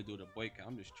even got nothing to do with the boycott.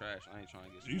 I'm just trash. I ain't trying to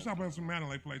get. You smoked. stopped playing some Madden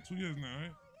like for like 2 years now,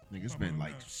 right? Nigga, it's been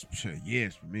like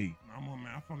years for me. Nah, I'm on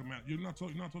Madden. I fucking Madden. You're not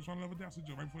told trying to level down. I said,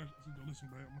 Joe, right before that, I said, Joe, listen,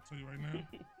 bro, I'm gonna tell you right now.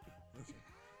 Listen,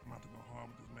 I'm about to go hard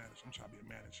with this Madden. I'm trying to be a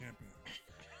Madden champion.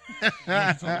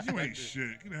 You ain't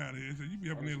shit. Get out of here. So you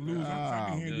be up in there losing.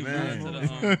 I'm Oh, here Just man. going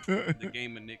losing. to the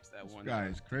game of Knicks that one. guy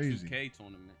is crazy. 2K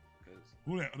tournament. 'Cause,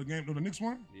 Who that? The game? The Knicks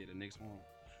one? yeah, the Knicks won.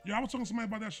 Yeah, I was talking to somebody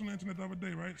about that shit on the internet the other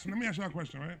day, right? So let me ask y'all a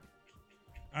question, right?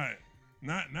 All right.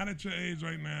 Not at your age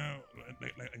right now,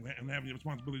 and having your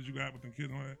responsibilities you got with the kids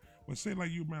and all that. But say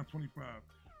like you around 25,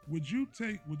 would you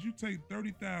take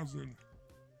 30,000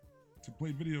 to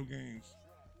play video games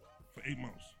for 8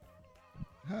 months?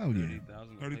 Hell yeah.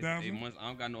 30,000. 30,000? 8 months. I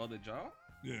don't got no other job.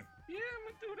 Yeah, Yeah,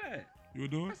 I'm gonna do that. you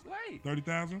would do it? That's late.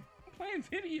 30,000? I'm playing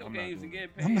video I'm not games doing and it.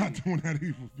 getting paid. I'm not doing that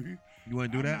either, B. You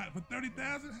want to do I'm that? not- for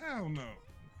 30,000? Hell no.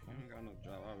 I ain't got no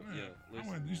job. Yeah. Yeah, I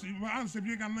want, listen. you see, honestly, if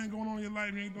you ain't got nothing going on in your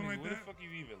life, you ain't doing Nigga, like where that. the fuck you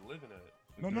even living at?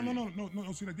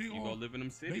 No. See, like they You all. go live in them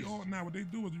They cities. all now what they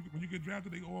do is when you get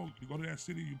drafted, you go to that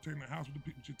city, you take in the house with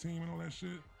your team and all that shit,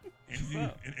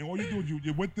 and and all you do is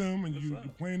you're with them and you're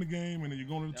playing the game and then you're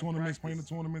going to the That tournaments, playing the practice.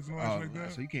 tournaments and all that Oh, shit like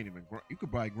that. so you can't even. You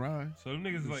could probably grind. So them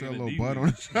niggas is You like sell a in the little D butt on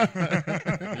league. the side.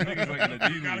 niggas like in the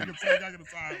D You gotta league. get the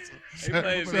side. Sell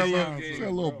play a video little, games, sell a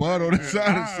little bro. butt on the Yeah. side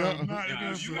or Nah, something. nah, Yeah,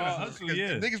 that's you it. gotta hustle,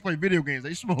 yeah. Niggas play video games.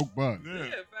 They smoke butt. Yeah,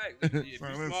 Yeah. fact. If you So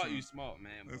smart, listen. you smart,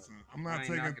 man. but Listen, I'm I not ain't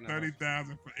taking knocking the hustle.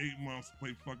 30,000 for 8 months to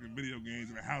play fucking video games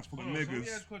in a house full of Hold on, so let me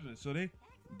niggas. ask a question. So they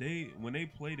when they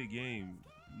play the game,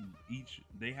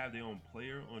 they have their own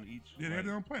player on each. Yeah, they have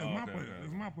their own player. It's Oh, my okay, player. okay.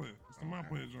 It's my player. It's the my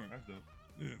player joint. That's dope.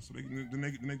 Yeah, so then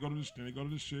they go to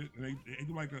this shit and they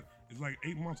do like it's like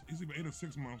 8 months. It's either 8 or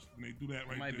 6 months, and they do that It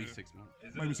right might there. be 6 months.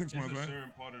 Is Might be it- 6 months, is right? a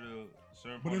certain part of the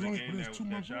But part it's of only- the but game it's that, 2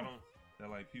 months that, y'all off. don't, that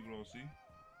like people don't see.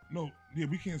 No, yeah,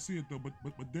 we can't see it though. But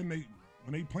then when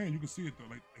they playing, you can see it though.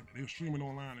 Like they're streaming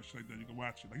online and shit like that. You can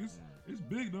watch it. Like it's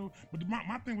big though. But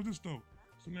my thing was this though.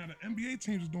 So now the NBA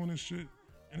teams is doing this shit,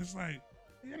 and it's like,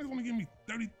 hey, y'all niggas want to give me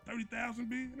 30,000,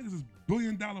 B? Niggas is $1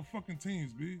 billion fucking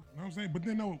teams, B. You know what I'm saying? But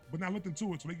then but now look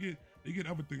into it. So they get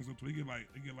other things up. So they get like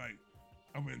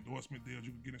other endorsement deals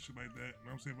you can get and shit like that. You know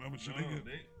what I'm saying? For other shit,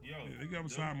 they get other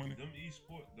side money. Them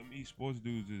esports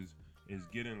dudes is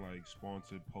getting like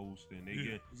sponsored posts and they Yeah,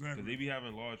 get exactly. because they be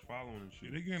having large following and shit.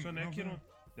 Yeah, they getting- so you know that what kid I'm on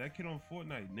That kid on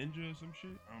Fortnite, Ninja or some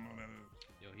shit. I don't know what that is.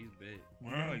 Yo, he's big. He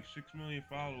got like 6 million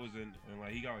followers and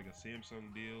like he got like a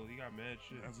Samsung deal. He got mad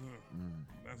shit. That's up. Mm.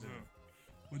 That's up.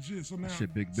 But yeah, so now,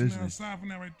 shit big so now business. aside from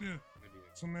that right there,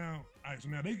 so now, all right, so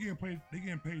now they getting paid. They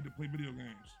getting paid to play video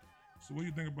games. So what do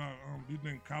you think about? Do you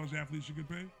think college athletes should get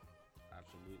paid?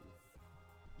 Absolutely.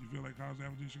 You feel like college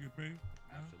athletes should get paid?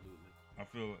 Absolutely. I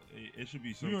feel it should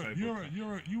be some You type of.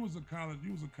 you was a college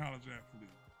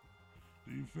athlete.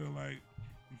 Do you feel like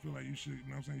you should?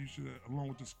 You know what I'm saying? You should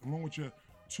along with your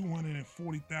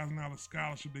 $240,000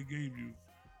 scholarship they gave you,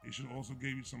 they should also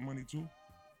give you some money too.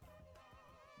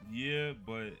 Yeah,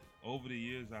 but over the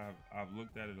years I've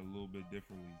looked at it a little bit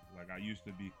differently. Like I used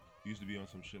to be on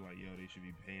some shit like, yo, they should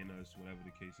be paying us, whatever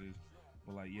the case is.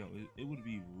 But like, yo, it would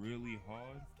be really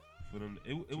hard for them.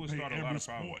 It would start a lot of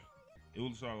problems. It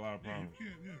would start a lot of Yeah, problems. you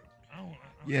can't, yeah. I don't,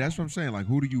 Yeah, that's what I'm saying. Like,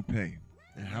 who do you pay,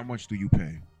 and how much do you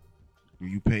pay? Do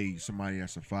you pay somebody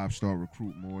that's a 5-star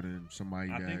recruit more than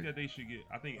somebody I that? think that they should get.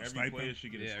 I think A every stipend? player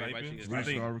should get a Yeah, everybody stipend. should get a I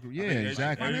think 3-star recruit. I Yeah, think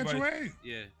exactly. everybody- financial aid.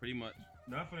 Yeah, pretty much.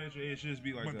 not financial aid. It should just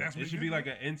be like But that's what it they should get, be like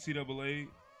though. an NCAA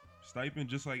stipend,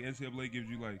 just like NCAA gives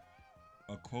you like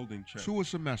a clothing check. 2 a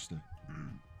semester.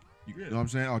 You Yeah. know what I'm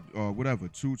saying? Or whatever.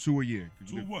 2 a year.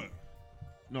 To what?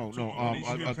 No, So, no. you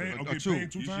should get paid- okay, 2.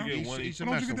 paid 2 You should times? get Each, one each each- But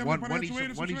don't you semester. get that One financial aid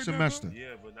or each some shit like that, semester.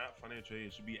 Yeah, but not financial aid.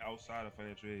 It should be outside of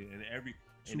financial aid, and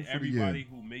Two for the everybody year.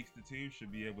 who makes the team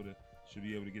should be able to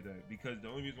get that. Because the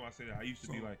only reason why I say that, I used to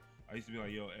be So-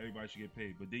 like, yo, everybody should get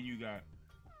paid. But then you got,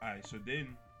 all right, so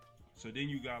then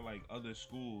you got like other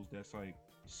schools that's like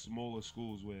smaller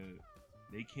schools where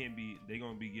they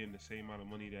gonna be getting the same amount of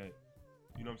money that,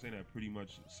 you know what I'm saying, that pretty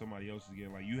much somebody else is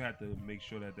getting. Like you have to make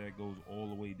sure that goes all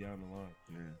the way down the line.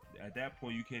 Yeah. At that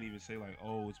point, you can't even say like,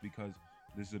 oh, it's because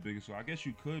this is the biggest school. I guess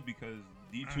you could, because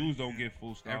D2s don't get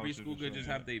full scholarships. Every school and could shit just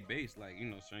like have their base. Like, you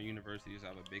know, certain universities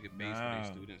have a bigger base for Nah,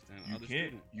 their students than you other can't.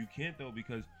 students. You can't though,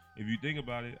 because if you think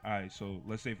about it, all right. So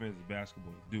let's say, for instance,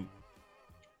 basketball,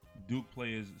 Duke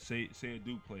players, say a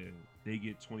Duke player, they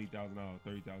get $20,000,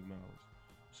 $30,000.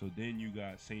 So then you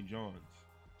got St. John's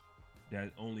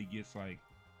that only gets like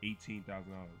 $18,000.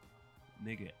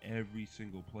 Nigga, every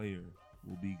single player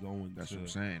will be going. That's to what I'm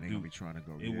saying. They're gonna Duke. be trying to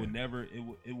go. It yeah. would never.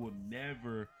 It would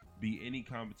never be any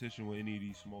competition with any of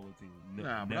these smaller teams.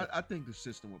 Nah, but I think the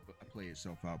system will play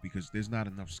itself out because there's not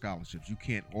enough scholarships. You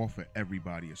can't offer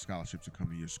everybody a scholarship to come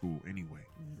to your school anyway.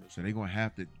 So they're gonna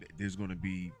have to. There's gonna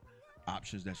be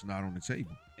options that's not on the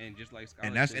table, And just like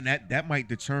and scholarships, that might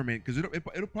determine, because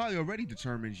it'll probably already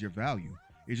determines your value.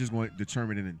 It's just going to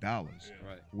determine it in dollars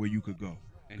right? where you could go.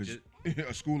 And Because just,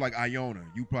 a school like Iona,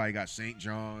 you probably got St.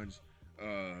 John's.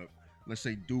 Let's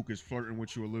say Duke is flirting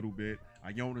with you a little bit.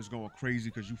 Iona's going crazy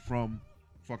because you from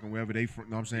fucking wherever they from. You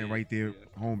know what I'm saying? Yeah, Right there,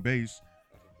 yeah. home base.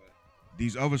 that's a fact.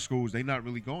 These other schools, they not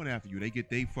really going after you. They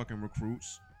get they fucking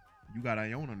recruits. You got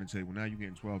Iona on the table. Now you're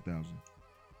getting 12,000.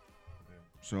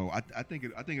 So I think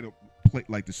it'll play,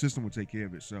 like the system will take care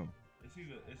of itself. It's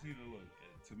either look,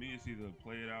 to me it's either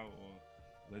play it out or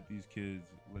let these kids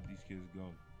go.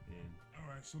 And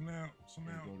All right, so now,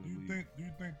 go to do you the think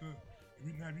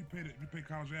if you pay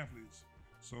college athletes,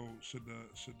 so should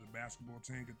the basketball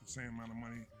team get the same amount of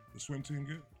money the swim team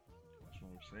get? that's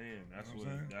what I'm saying. That's You know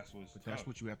what I'm saying? what's But that's tough.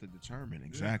 what you have to determine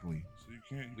exactly. So you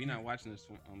can't. We not watching the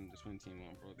swim team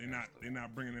on broadcast. They're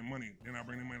not bringing in money. They're not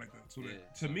bringing in money like that. So Yeah.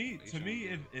 that To So me, they shouldn't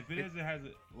do if it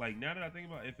hasn't like, now that I think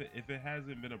about it, if it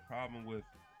hasn't been a problem with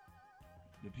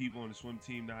the people on the swim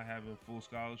team not having full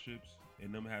scholarships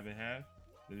and them having half,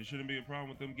 then it shouldn't be a problem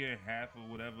with them getting half of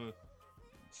whatever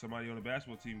somebody on the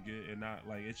basketball team get, and not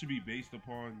like, it should be based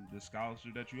upon the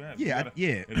scholarship that you have. Yeah,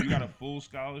 If you got a full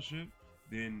scholarship,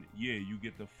 then yeah, you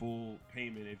get the full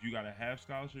payment. If you got a half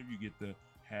scholarship, you get the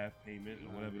half payment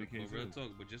or whatever the case But real is.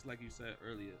 talk, but just like you said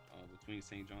earlier, between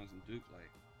St. John's and Duke, like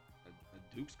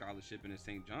a Duke scholarship and a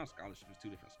St. John's scholarship is two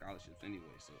different scholarships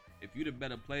anyway. So if you're the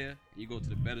better player and you go to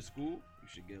the better school, you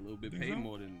should get a little bit Think paid so?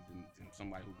 more than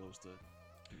somebody who goes to.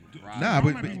 Nah, Raleigh. Nah,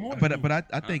 Might be more than but I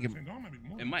Huh? think St. John might be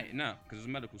more. It might because it's a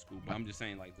medical school. But I'm just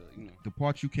saying, like the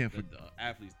part you can't the for,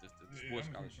 athletes, the Yeah, sports I know what you're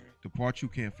scholarship. saying. the part you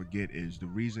can't forget is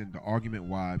the argument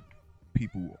why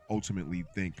people ultimately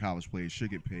think college players should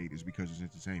get paid is because it's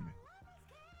entertainment.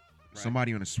 Right.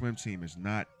 Somebody on a swim team is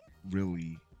not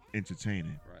really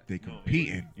entertaining. Right. They No,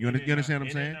 competing. You understand what I'm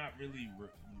saying? They're not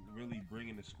really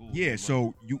bringing the school. Yeah, any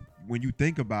so when you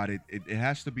think about it, it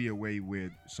has to be a way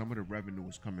where some of the revenue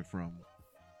is coming from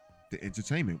the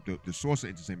entertainment, the source of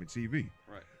entertainment, TV.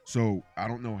 Right. So I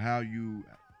don't know how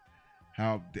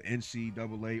the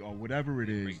NCAA or whatever it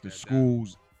They is, break the that down.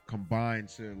 schools combine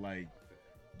to like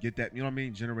get that, you know what I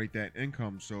mean, generate that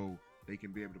income so they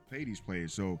can be able to pay these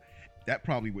players. So that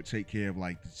probably would take care of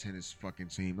like the tennis fucking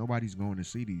team. Nobody's going to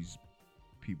see these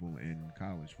people in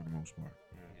college for the most part.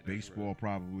 Yeah, that's Baseball real.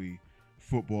 probably,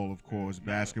 football of course, Nah,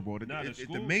 basketball. nah, the The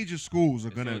school- major schools are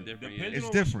It's so gonna. different. Depending It's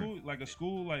on different. A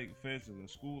school like, for instance, a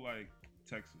school like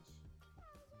Texas.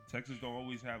 Texas don't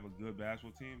always have a good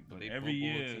basketball team, but They every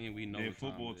football year team, we know their what time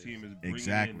football it is. team is bringing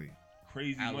Exactly. in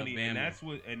crazy money, Alabama. and that's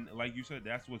what, and like you said,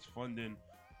 that's what's funding.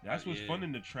 That's what's Yeah.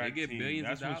 funding the They track get team. billions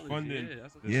That's of what's dollars. funding Yeah,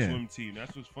 that's what the Yeah. swim team.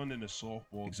 That's what's funding the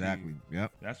softball Exactly. team.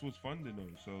 Yep. That's what's funding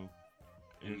them. So,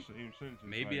 And it's, you know what I'm saying? It's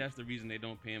maybe like, that's the reason they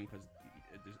don't pay him because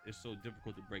it's so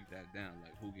difficult to break that down.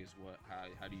 Like who gets what?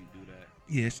 How do you do that?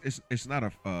 Yeah, it's not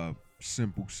a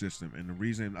simple system, and the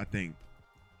reason I think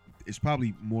it's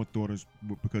probably more thought of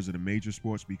because of the major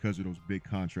sports, because of those big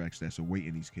contracts that's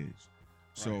awaiting these kids.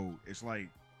 So it's like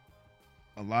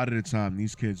a lot of the time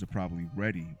these kids are probably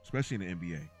ready, especially in the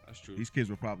NBA. That's true. These kids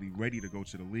were probably ready to go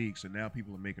to the league. So now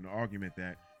people are making the argument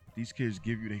that these kids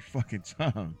give you their fucking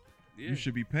time. Yeah. You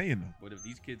should be paying them. But if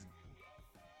these kids,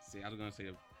 I was gonna say,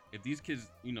 if these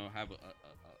kids, have a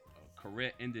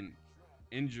career-ending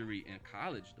injury in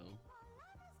college though,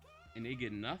 and they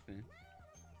get nothing,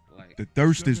 like The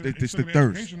thirst is It's it's still the an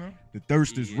thirst. education, though. The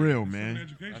thirst is Yeah. real, It's still an man.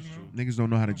 education, That's though. true. Niggas don't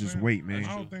know how to You know just what I'm wait, saying? man. My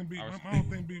whole That's thing be, true. I my respect whole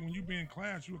thing be when you be in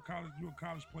class, you a college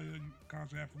player, you a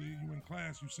college athlete, you in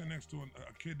class, you sit next to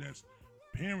a kid that's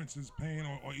parents is paying,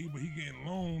 or either he getting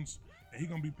loans and he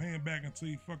gonna be paying back until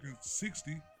he fucking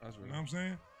 60. that's You real. know what I'm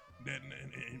saying? That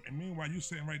and meanwhile you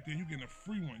sitting right there, you getting a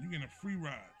free one, you getting a free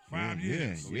ride, 5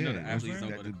 years. But we know the You know what I'm athletes saying? don't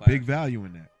go That's to a big class. value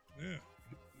in that. Yeah.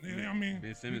 Yeah, I mean,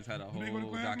 Ben Simmons had a you didn't go to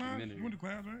whole class, man? documentary. You went to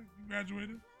class, right? You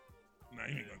graduated? Nah,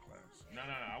 you ain't go to class. No,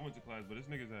 I went to class, but it's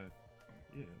niggas that,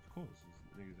 yeah, of course,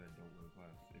 it's niggas that don't go to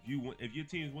class. If your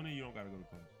team's winning, you don't gotta go to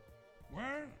class.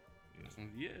 Word?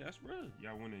 That's real.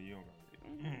 Y'all winning, you don't gotta.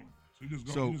 Mm. So you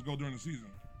So- just go during the season.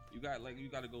 You got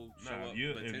to go show Nah, up.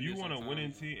 if you want a sometimes.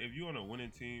 winning team, if you on a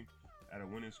winning team at a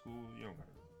winning school, you don't gotta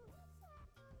go.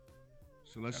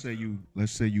 So let's That's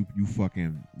say you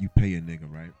pay a nigga,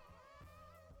 right?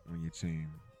 On your team.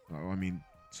 Or, I mean,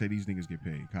 say these niggas get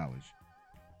paid, college.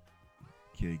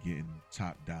 Kid getting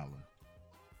top dollar.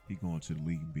 He going to the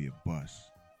league and be a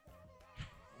bust.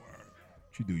 Word.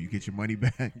 What you do? You get your money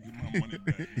back? Get my money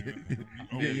back. nigga. You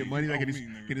owe Yeah, me. your money You back. owe Can me,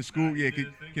 nigga. the school? Nah, Yeah, he did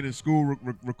his thing. can the school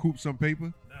recoup some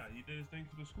paper? Nah, he did his thing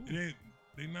for the school.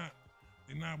 They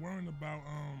not worrying about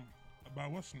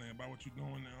what's the name, about what you're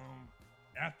doing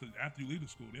after you leave the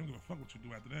school. They don't give a fuck what you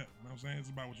do after that. You know what I'm saying? It's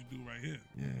about what you do right here.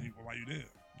 Yeah. While you there.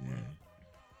 Yeah. Word.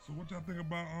 So what y'all think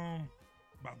about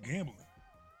gambling?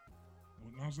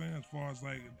 You know what I'm saying? As far as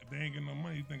like if they ain't getting no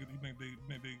money, you think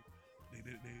they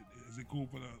is it cool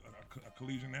for a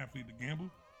collegiate athlete to gamble?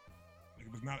 Like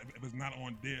if it's not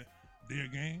on their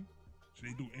game, should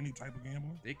they do any type of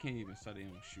gambling? They can't even sell their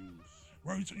own shoes.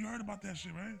 Right, you heard about that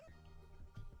shit, right?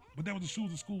 But that was the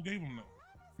shoes the school gave them, though.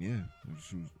 Yeah.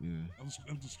 Yeah. That was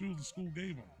the shoes the school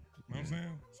gave them. You know what I'm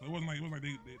saying? So it wasn't like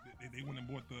they went and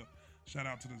bought the shout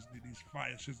out to these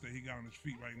fire shits that he got on his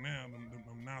feet right now.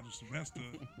 Them Nigel Sylvester.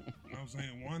 You know what I'm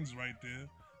saying? Ones right there.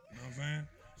 You know what I'm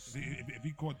saying? If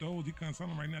he caught those, he couldn't sell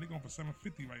them right now. They going for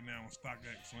 $750 right now on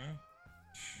StockX, man.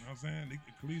 You know what I'm saying? The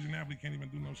collegiate athlete can't even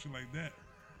do no shit like that.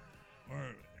 Or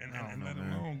and I don't know, let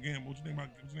man. alone gamble. What you think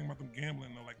about them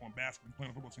gambling though, like on basketball,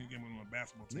 playing a football team, gambling on a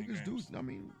basketball team? Niggas games? do. I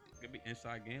mean, It could be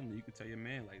inside gambling. You could tell your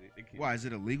man like they can't. why is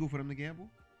it illegal for them to gamble?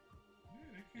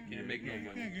 Yeah, Can't make no you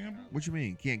money. can't gamble. What you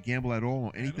mean? Can't gamble at all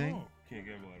on At anything? all. Can't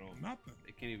gamble at all. Nothing.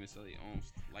 They can't even sell their own.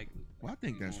 Like, Well, I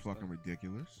think their that's own fucking stuff.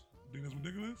 ridiculous. Think that's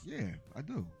ridiculous? Yeah, I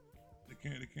do. They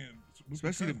can't.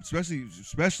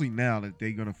 Especially now that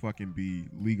they're gonna fucking be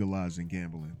legalizing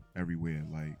gambling everywhere.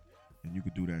 Like, and you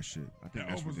could do that shit. I think That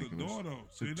that's opens ridiculous. the door though.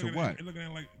 So To you're what? looking at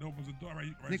it like it opens the door,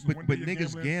 right? Nick, So but one but day you're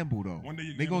niggas gambling- gamble though. one day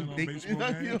you're They gambling gon' on they baseball you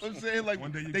know games. what I'm saying? Like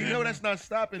One day you're they know gambling- that's not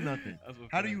stopping nothing. That's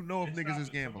what How do you know if It's niggas is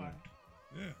stopping gambling?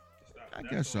 Yeah. I That's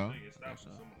guess the whole so. thing. It's I guess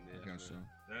stopping so. somebody. I guess so.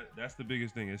 That's the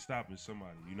biggest thing. It's stopping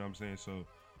somebody. You know what I'm saying? So,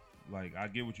 like, I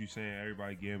get what you're saying.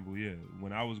 Everybody gamble. Yeah.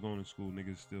 When I was going to school,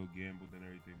 niggas still gambled and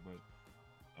everything. But,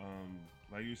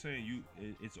 like you were saying,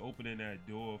 it's opening that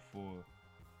door for.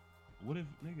 What if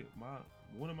nigga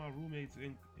one of my roommates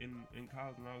in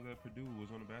college when I was at Purdue was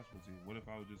on the basketball team? What if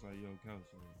I was just like, yo,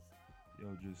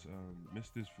 Kelsey, just miss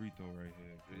this free throw right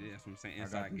here. 'cause Yeah, that's what I'm saying. I got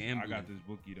Inside this- gambling. I got this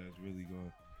bookie that's really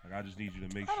going. Like, I just need you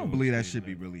to make I sure. don't believe that it's should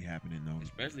be there. really happening though.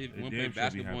 Especially if It you want to damn play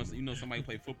sure be basketball and happening. you know somebody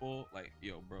play football, like,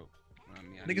 yo, bro. I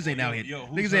mean, I Niggas need ain't out to- here. Yo,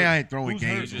 who's Niggas ain't out here hurt? throwing Who's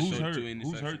games. hurt? Just Who's showed hurt? two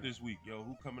Who's hurt interceptions. this week? Yo,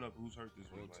 who coming up? Who's hurt this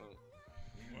Real week? Like, talk.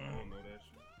 I don't know that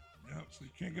shit. Yep. So you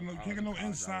can't get no, I was can't get in no college, I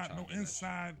was inside, trying no to do that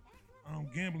inside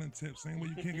gambling tips. Same way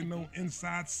you can't get no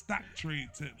inside stock trade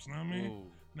tips. You know what I mean? Whoa.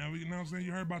 Now we, you know what I'm saying?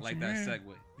 You heard about Like your that man.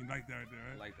 segue. You like that right there,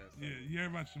 right? Like that Yeah, segue. you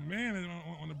heard about your man that's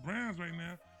on the Browns right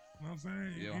now. You know what I'm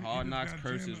saying? Yo, He Hard just Knocks got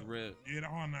curse jammed is up. real. Yeah, the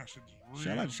Hard Knocks shit is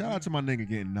real. Shout out to my nigga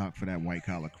getting knocked for that white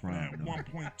collar for that crime.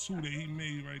 though. 1.2 that he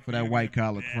made right For there. that white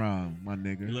collar Yeah. crime, my You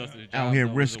nigga. lost your Out job, here though.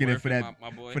 Was risking it worth for that my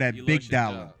boy? for that You big lost your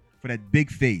dollar, job. for that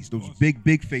big face, those Lost-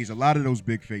 big face. A lot of those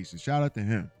big faces. Shout out to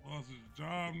him. Lost his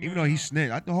job, Even man. though he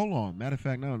snitched. Hold on. Matter of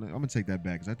fact, no, I'm gonna take that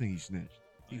back because I think he snitched.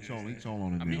 He told on a I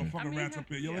We mean, gonna nigga. fucking rats up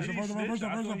here. Yo, yeah, listen, he first snitched.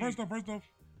 I thought off,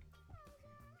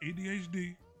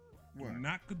 ADHD. What? Do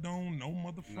not condone no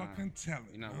motherfucking telling.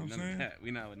 We You know not what I'm with none saying? of that.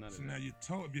 We not with none So of now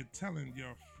that. if you're telling,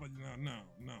 you're no.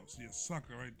 So you're a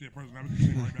sucker right there. First, now we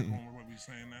can right back on with what we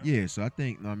saying now. Yeah, so I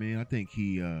think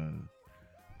he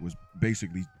was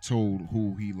basically told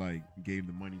who he like gave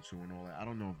the money to and all that. I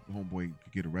don't know if homeboy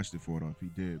could get arrested for it or if he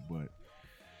did, but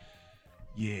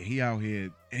yeah, he out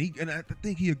here and I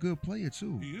think he a good player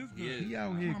too. He is good. Yeah. He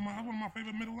out That's here. one of my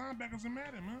favorite middle linebackers in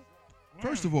Madden, man.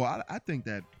 First of all, I think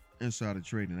that insider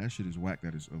trading, that shit is whack.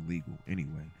 That is illegal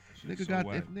anyway. Shit Nigga so got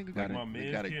whack. if nigga got Like my it. man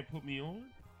Nigga got, can't put me on.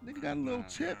 nigga got a little Nah,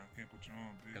 tip Can't put you on,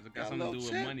 Because bitch. it Got a got something to little do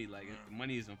with tip. money. Like, if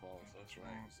money is involved, so it's like.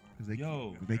 because they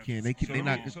Yo. they can't they So they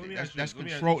not let me ask you that's this, let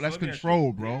me ask control you that's this, let me ask you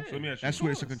control, this. bro. Yeah. So let me ask you That's this.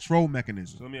 where it's a control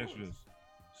mechanism. So let me ask you this.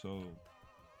 So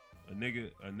a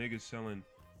nigga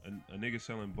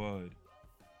selling bud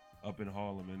up in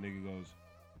Harlem, and nigga goes,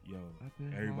 yo,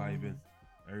 everybody been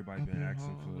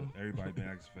asking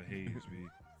for Hayes, B.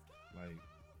 Like,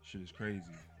 shit is crazy.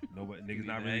 Nobody niggas need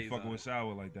not the really Hayes fucking on with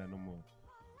sour like that no more.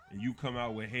 And you come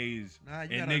out with Hayes, Nah,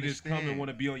 you and gotta niggas come and understand. want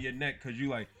to be on your neck because you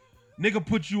like, nigga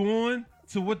put you on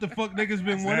to what the fuck niggas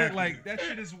been wanting. Exactly. Like, that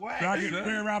shit is whack. Y'all get son.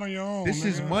 clear out on your own. This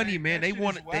is nigga. money, man. That They shit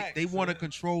want is whack, they want to son.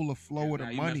 control the flow of Now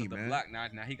the you mess money, up the man. block.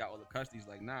 Now he got all the custodies.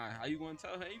 Like, nah, how you gonna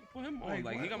tell him? You can put him on.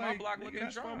 Like, what? he got my block nigga, looking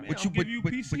that's my dry. man. But I'm you- giving you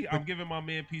but- PC. but- I'm giving my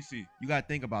man PC. You gotta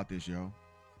think about this, yo.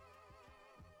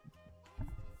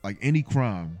 Like any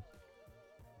crime,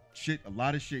 shit. A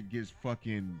lot of shit gets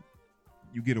fucking.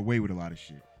 You get away with a lot of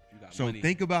shit. You got So money.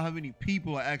 think about how many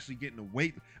people are actually getting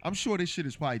away. I'm sure this shit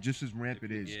is probably just as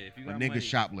rampant as if you a got nigga money,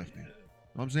 shoplifting. You know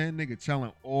what I'm saying? Nigga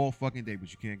telling all fucking day,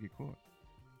 but you can't get caught.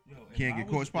 Yo, if Can't I get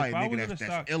was- caught. It's probably if a I nigga was in that's the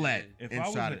stock- ill at If I was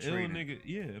insider an ill trading. nigga,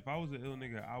 yeah, if I was an ill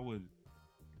nigga, I would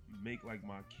make like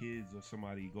my kids or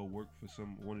somebody go work for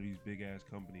one of these big ass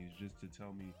companies just to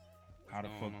tell me how the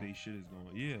What's fuck going on? they shit is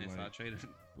going. Yeah, Inside trading.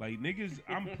 like niggas.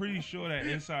 I'm pretty sure that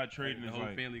inside trading the is whole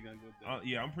like. family gonna go down.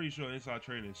 Yeah, I'm pretty sure inside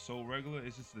trading is so regular.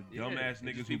 It's just the Yeah, dumbass it's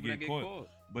niggas just who people that get caught.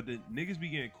 But the niggas be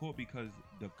getting caught because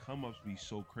the come ups be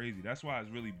so crazy. That's why it's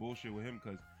really bullshit with him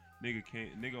because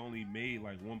nigga only made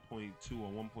like 1.2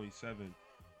 or 1.7.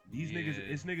 These niggas,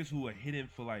 Yeah. it's niggas who are hidden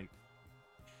for like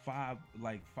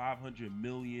 500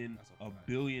 million, That's a $1 fact.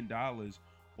 billion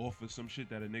off of some shit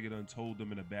that a nigga done told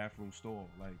them in a bathroom stall.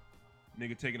 Like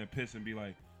nigga taking a piss and be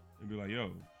like,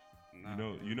 yo, Nah,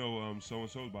 you know, so and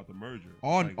so's about the merger.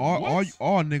 All Like, all what?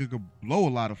 nigga could blow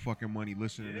a lot of fucking money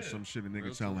listening to Yeah. some shit a nigga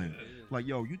Real telling. talk, yeah. Like,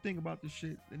 yo, you think about this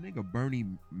shit? The nigga Bernie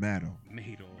Madoff.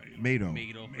 Madoff. Madoff. Madoff for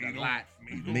Made the lot.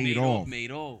 Madoff.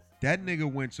 Madoff. That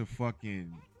nigga went to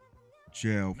fucking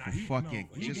jail Nah, for he- fucking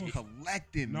no, he just was-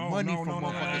 collecting No, money no, from no, no,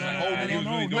 motherfuckers no, and no, holding no, it.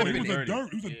 no, really no, doing he it was a dirty. dirt.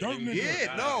 He was a Yeah, dirt he was nigga.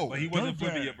 Yeah, no. But he wasn't Dirt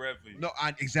flipping bag. your bread for you. No,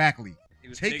 exactly. He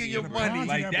was Taking your money.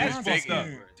 Like, that's Bronze fucked up.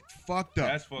 skin. Fucked up.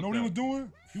 That's fucked Know what he up. was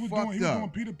doing? He was Fucked doing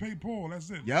up. Peter pay Paul. That's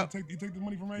it. Yep. You take the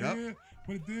money from right Yep. here,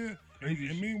 put it there, and, Crazy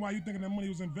and shit. meanwhile you thinking that money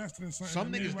was invested in something. Some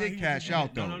and niggas meanwhile did he was cash just-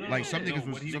 out though. No, no, no, Like no, some no.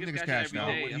 niggas What he some niggas niggas cash cashed every out.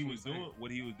 day. What he That's was what I'm doing,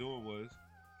 what he was doing was,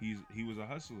 he was a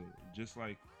hustler. Just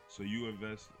like, so you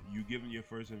invest, you give him your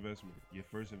first investment. Your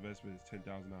first investment is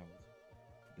 $10,000.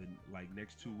 Then like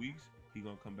next 2 weeks, he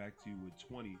gonna come back to you with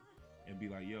 20, and be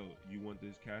like, yo, you want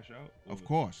this cash out? Of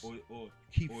course. Or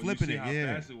Keep or flipping you see it, how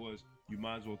yeah. fast it was. You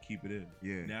might as well keep it in.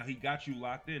 Yeah. Now he got you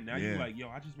locked in. Now Yeah. you like, yo,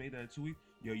 I just made that in 2 weeks.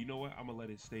 Yo, you know what? I'm gonna let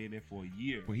it stay in there for a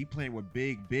year. But he playing with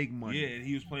big money. Yeah, and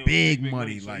he was playing Big with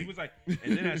money, So like- he was like,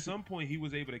 and then at some point he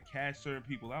was able to cash certain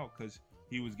people out because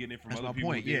he was getting it from That's other my people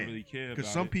point, who didn't yeah. really care Because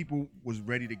about some it. people was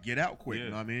ready to get out quick, Yeah. you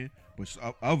know what I mean?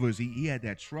 But others, he had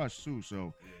that trust too.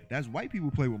 So Yeah. that's white people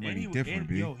play with And money he was, different, and,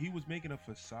 B. yo, he was making a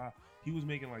facade. He was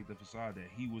making like the facade that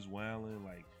he was wilding,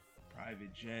 like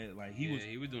private jet, like he was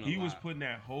doing he a was lot. putting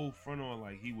that whole front on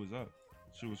like he was up.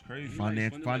 Shit was crazy. He,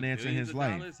 Finance- spending, financing billions his of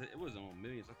life. dollars. It wasn't on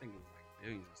millions. I think it was like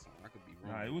billions or something. I could be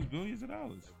wrong. Nah, it was billions of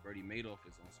dollars. Bernie Madoff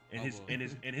is on some And his other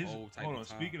and his old type hold of on.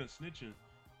 time. Speaking of snitching,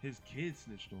 his kids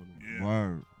snitched on him. Yeah.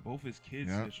 Word. Both his kids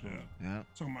Yeah. snitched on him. Yeah.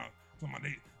 Talking about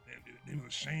they was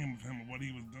ashamed of him of what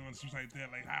he was doing, stuff like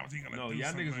that. Like how was he gonna No, do y'all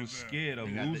something niggas like was that? scared of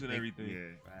They got losing they- everything. Yeah.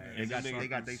 And They got suckers. they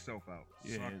got they self out.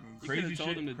 Yeah, and Suckers. You crazy could've told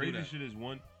him to shit. do Crazy that. shit is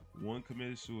one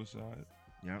committed suicide.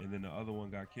 Yep. and then the other one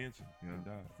got cancer and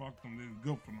Yeah. died. Fuck them. They're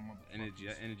good for the motherfuckers. Energy,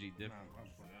 that energy Nah, different. I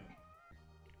fuck them.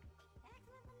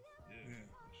 Yeah, Yeah.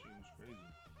 that shit was crazy.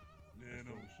 Yeah, That's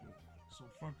though. dope shit. So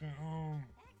fucking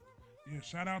yeah.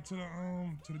 Shout out to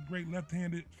the great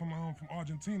left-handed from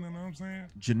Argentina. You know what I'm saying?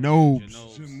 Janobes.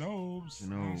 Janobes. Janobes. You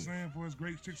know what I'm Janobes. saying, for his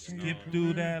great 16 Skip year Skip career.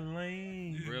 through that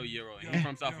lane. Yeah. Real Euro. Yo, He's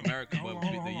from South yo, America, hold but on,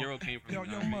 hold on, the hold Euro on. came from. Yo, you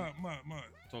know what I mean? Mud.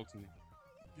 Talk to me.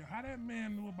 Yo, how that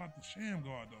man knew about the sham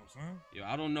guard though, son? Yo,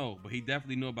 I don't know, but he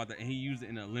definitely knew about that, and he used it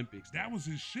in the Olympics. That though. was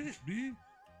his shit, B.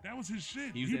 That was his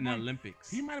shit. He used it in the might- Olympics.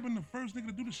 He might have been the first nigga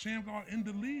to do the sham guard in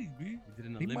the league, B. He did it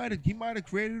in the He Olympics. might have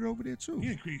created it over there too. He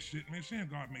didn't create shit, man. Sham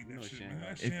guard made You that know shit, Sham man.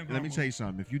 Guard. That If- sham guard let me was- tell you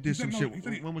something. If you He did said some no, shit, he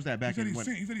said he- when was that? Back he in said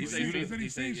when? he said he He seen said- he said he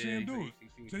seen yeah, Sham he do said it.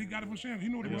 he Said he got it from Sham. He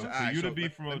knew what it Yeah, was. for Alright, you so to be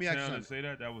let- from let a me ask you town and something.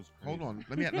 say that was crazy. Hold on.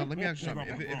 Let me ask you Yeah, something. I'm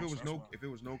If it Bronx, was that's no why. if it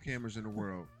was no cameras in the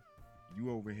world, you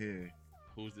over here,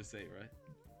 Who's to say, right?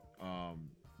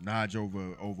 Naj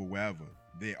over wherever.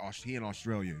 He in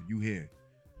Australia. You here.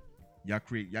 You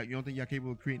don't think y'all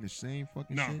capable of creating the same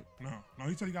fucking No, shit? no.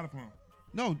 He said he got it from him.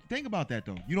 No, think about that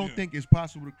though. You don't Yeah. think it's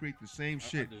possible to create the same I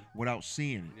shit do. without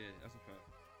seeing it? Yeah, that's a fact.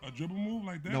 A dribble move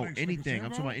like that. No, like, anything. Like I'm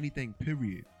talking about anything.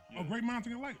 Period. Oh, great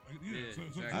mountain and light. Yeah. Yeah, So,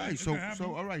 exactly. All right. it So can happen.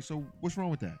 all right. So what's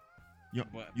wrong with that? You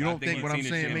But you I don't think think he's what I'm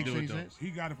seen saying Sham makes do it, any though. sense? He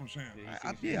got it from Sham.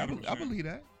 Yeah. I believe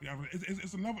that. Yeah,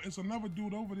 it's another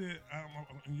dude over there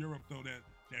in Europe though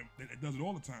that does it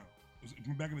all the time. It's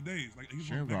from back in the days, like he's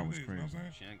Sham from back guard in was the days. You know what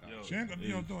I'm saying? Shanghai. Yo. Shangar, It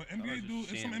yo, is. dog, Shout out NBA to dudes,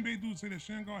 some Shangar. NBA dudes say that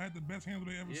Shangar had the best handle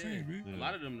they ever seen, B. A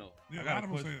lot of them know. Yeah, I a got lot a of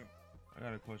them say question. it. I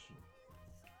got a question.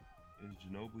 Is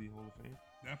Ginobili Hall of Fame?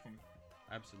 Definitely.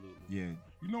 Absolutely. Yeah.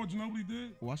 You know what Ginobili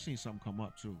did? Well, I seen something come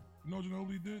up too. You know what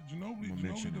Ginobili did? Ginobili I'ma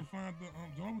mention it. defined the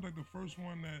Ginobili was like the first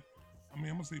one that I'm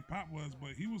gonna say Pop was,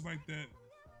 but he was like that,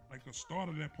 like a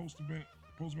starter that supposed to been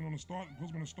on the start, supposed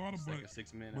to been a starter, It's but like a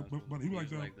 6-man. but he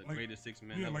was like the like- greatest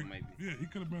 6-man yeah, ever like might be. yeah, he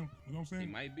could have been. You know what I'm He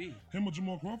saying? might be. Him or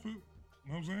Jamal Crawford. You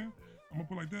know what I'm saying? I'm gonna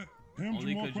put it like that. Him,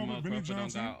 Only Jamal because Crawford, Jamal Benny Crawford don't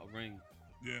Johnson. got a ring.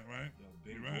 Yeah, right. Yo,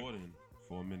 Ben You're right. Gordon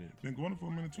for a minute. Been going for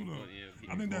a minute too, though. But yeah, he-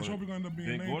 I think that Gordon. trophy gonna end up being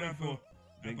Ben named Gordon after. for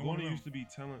Ben after one Gordon of used to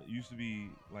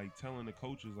be telling the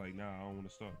coaches like, nah, I don't want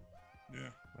to start. Yeah,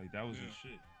 Like that was Yeah. his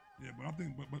shit. yeah, but I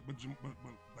think, but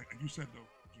like you said though,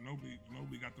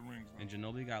 Ginobili got the rings. Though. and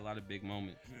Ginobili got a lot of big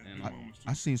moments. Yeah, And big moments too.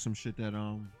 I seen some shit that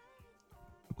of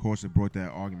course it brought that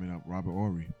argument up. Robert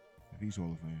Horry, if he's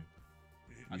Hall of Fame,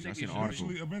 I think I he seen an should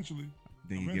article. Eventually,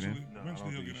 Then he get in. No, I eventually don't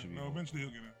he'll think he get should in. be No, Hall. eventually he'll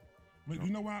get in. But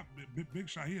you know what? Big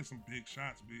shot. He had some big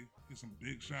shots, B. He had some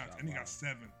big shots, shot, and he wow. got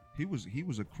 7. He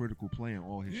was a critical player in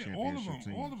all his Yeah, all of championship them,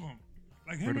 teams. all of them.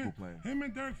 Like him Critical and, player. him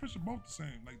and Derek Fisher both the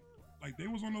same. Like they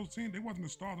was on those teams. They wasn't the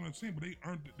stars on the team, but they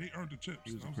earned the chips.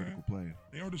 He was you a know what I'm saying? critical player.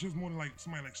 They earned the chips more than like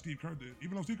somebody like Steve Kerr did.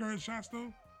 Even though Steve Kerr had shots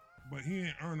though, but he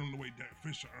ain't earned them the way Derek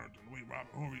Fisher earned them, the way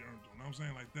Robert Horry earned them. You know what I'm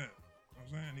saying? Like that. You know what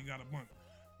I'm saying? He got a bunch.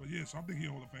 But yeah, so I think he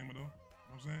a Hall of Famer though. You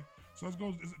know what I'm saying? So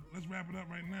let's wrap it up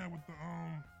right now with the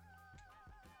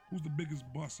who's the biggest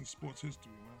bust in sports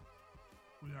history, man?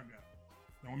 Who y'all got?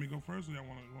 Y'all want me to go first, or y'all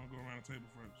want to go around the table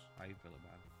first? How you feel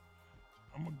about it?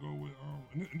 I'm gonna go with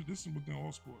and this is within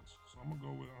all sports. So I'm gonna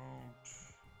go with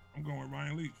I'm going with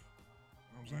Ryan Leaf.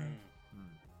 You know what I'm saying?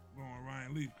 I'm going with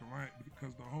Ryan Leaf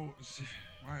because the whole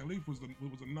Ryan Leaf was the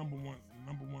number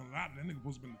one lot. That nigga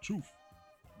supposed to been the truth.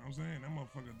 You know what I'm saying? That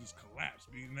motherfucker just collapsed.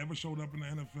 He never showed up in the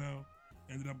NFL.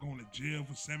 Ended up going to jail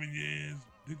for 7 years.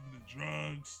 Addicted to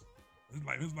drugs.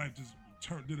 His life just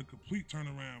did a complete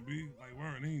turnaround. B like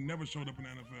word. And he never showed up in the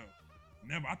NFL.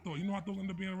 Never. I thought ended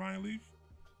up being Ryan Leaf.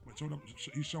 But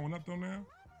he's showing up though now.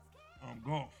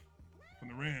 Golf from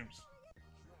the Rams.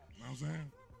 You know what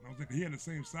I'm saying? He had the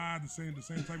same size, the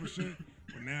same type of shit.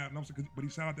 But now, you know what I'm saying? But he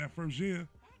sat out that first year.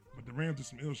 But the Rams did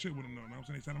some ill shit with him though. You know what I'm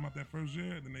saying? They sat him out that first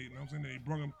year. Then they, you know what I'm saying? They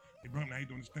brought him. Now he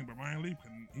doing this thing. But Ryan Leaf,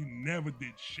 he never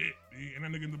did shit. And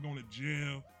that nigga ended up going to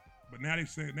jail. But now they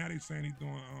saying he's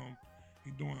doing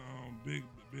big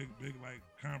like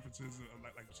conferences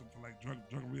for like drug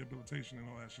rehabilitation and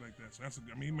all that shit like that. So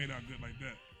he made out good like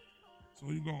that. So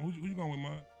who you going with,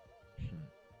 Mud?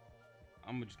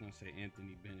 I'm just gonna say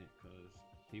Anthony Bennett because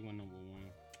he went number 1.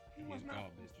 He He's was not.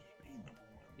 garbage. He number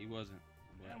 1. He wasn't.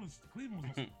 That But was Cleveland was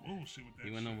on some bullshit with that.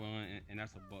 he went shit. number 1, and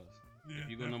that's a bust. Yeah, If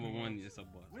you go number definitely 1, was. it's a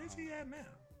bust. Where's he at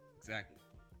now? Exactly.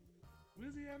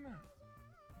 Where's he at now?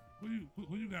 Who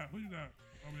you got?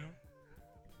 Romeo?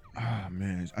 Ah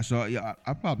man,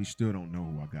 I probably still don't know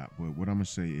who I got, but what I'm gonna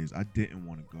say is I didn't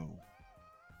want to go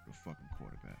the fucking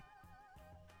quarterback.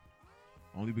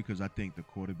 Only because I think the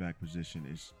quarterback position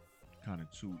is kind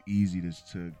of too easy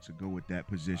to go with that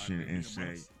position and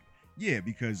say, yeah,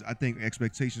 because I think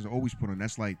expectations are always put on.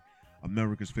 That's like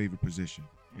America's favorite position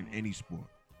in any sport.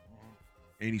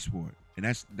 Any sport. and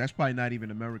that's probably not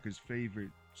even America's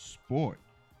favorite sport.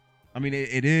 I mean,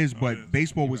 it is, but yeah,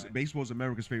 baseball you're was right. baseball's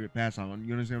America's favorite pastime.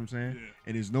 You understand what I'm saying? Yeah.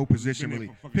 And there's no It's been position there really.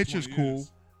 for fucking Pitcher's 20 cool,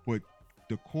 years. but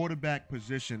the quarterback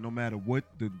position, no matter what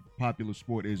the popular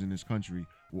sport is in this country,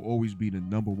 will always be the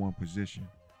number one position.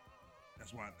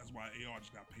 That's why AR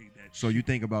just got paid that. So you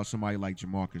think about somebody like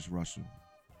Jamarcus Russell,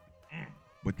 Mm.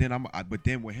 but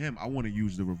then with him, I want to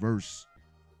use the reverse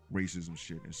racism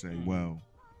shit and say, well,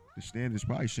 the standards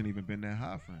probably shouldn't even been that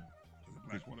high for him. As a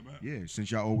black quarterback. Yeah,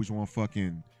 since y'all always want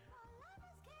fucking,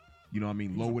 you know what I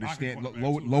mean, He was a lower the pocket quarterback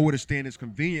too, lower the standards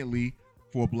conveniently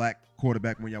for a black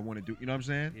quarterback when y'all want to do, you know what I'm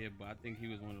saying? Yeah, but I think he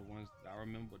was one of the ones that I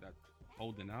remember that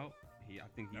holding out. I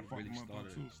think he That fucked really him up, though,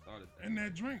 started too. that. And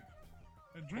that drink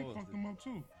Pause fucked it. him up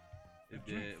too. It that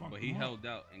drink did, fucked but he him up. held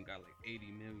out and got like 80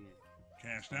 million.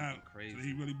 Cashed Something out. crazy. So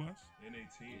he really bust. In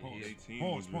 18, Pause. 18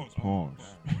 Pause. was Pause.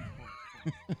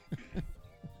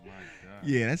 My God.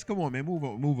 Yeah, that's come on, man. move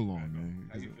along, man.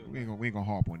 How you feel, We ain't gonna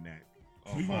harp on that.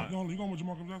 So you going with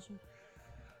Jamarcus Russell?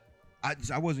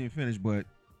 I wasn't even finished, but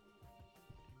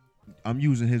I'm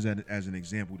using his as an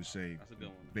example to say, That's a good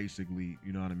one. basically,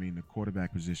 you know what I mean. The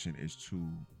quarterback position is too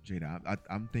Jada.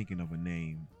 I'm thinking of a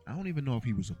name. I don't even know if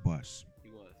he was a bust. He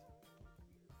was.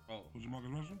 Oh, Was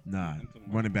Jamarcus Russell? Nah, I'm talking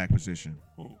about- running back position.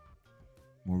 Oh,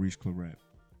 Maurice Claret.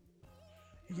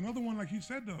 he's another one like he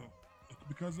said though,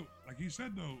 because like he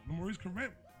said though, Maurice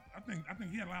Claret. I think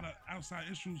he had a lot of outside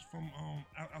issues from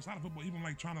outside of football, even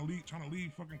like trying to leave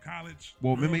fucking college.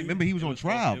 Well, early. remember he was It on was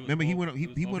trial. both- it was Remember he both- went it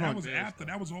was he both went That on. was Yeah, after.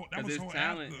 That was Because his whole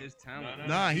talent, after. his talent. Nah,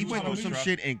 Nah, he He was went on through some trial.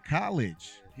 shit in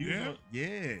college. He was Yeah? on-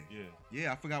 Yeah,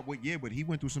 yeah. I forgot what year, but he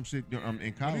went through some shit in But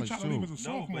he college tried to leave too. as a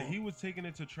No, sophomore. but he was taking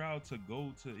it to trial to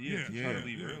go to yeah, to yeah, try to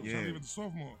leave early. Tried to yeah. leave as a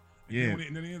sophomore. And Yeah.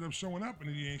 then he ended up showing up, and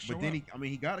then he ain't show But then up.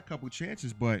 he got a couple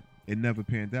chances, but it never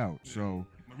panned out. So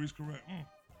Maurice Claret.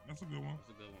 That's a good one. That's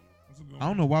a good one. That's a good one. I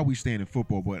don't know why we staying in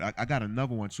football, but I got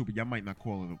another one too. But y'all might not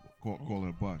call it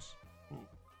a bust. Who?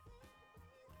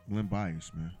 Len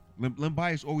Bias, man. Len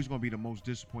Bias always gonna be the most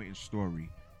disappointing story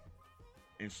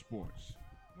in sports.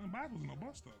 Len Bias was no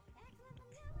bust though.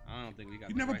 I don't think we got.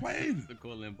 He the never right played. To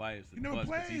call him bias. He never He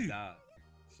played. died.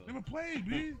 So Never played,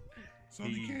 B. So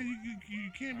you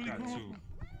can't really I got call two. him.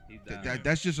 he died.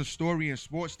 That's just a story in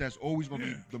sports that's always gonna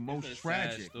Yeah. be the most It's a sad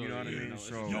tragic. story, You know what I yeah, mean? it's a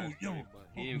So Yo, sad yo, story, but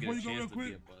he didn't before get you a go chance real to quick,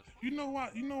 be a bust.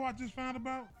 You know what I just found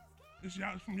about? It's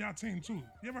y'all from y'all team too.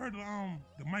 You ever heard of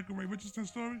the Michael Ray Richardson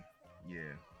story? yeah.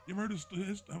 You ever heard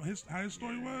how his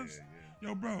story was?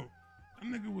 Yo, bro, that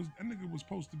nigga was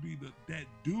supposed to be that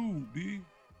dude, B.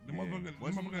 The Yeah. motherfucker,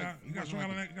 Wasn't he he got swung out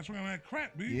on that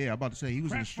crap, B. Yeah, I'm about to say he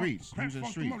was in the Crack streets. He Crack was in the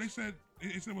fucked him up. They streets.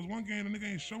 said it was one game the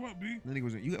nigga ain't show up, B. Then he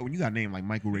was when you got a name like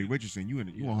Michael Ray Richardson, you on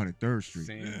 103rd Street.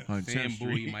 Sam, Yeah. On Sam 10th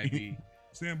Bowie Street. might be.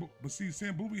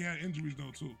 Sam Booby had injuries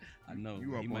though too. I know.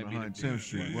 You up he on might be the 110th biggest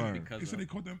Street, one word. They because said of,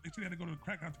 they said they had to go to the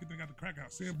crack house to get them got the crack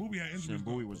out. Sam Booby had injuries. Sam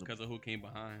Bowie though. was a because of who came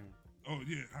behind him. Oh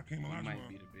yeah, Hakeem He might Olajuwon.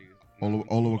 be the biggest.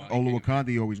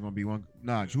 Olawakandi always gonna be one.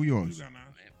 Nah, who yours? You got nine.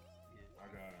 I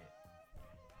got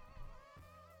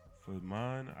for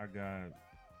mine. I got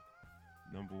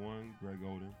number one, Greg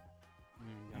Oden,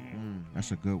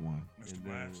 That's a good one. Mr. and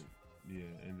then Blast.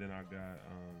 and then I got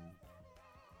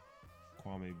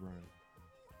Kwame Brown.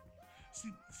 See,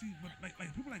 but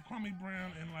like people like Kwame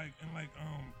Brown and like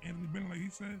Anthony Bennett, like he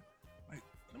said, like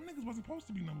them niggas wasn't supposed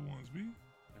to be number ones, B. You know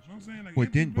what I'm saying? Like, But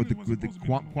Anthony then, but Bennett wasn't supposed to be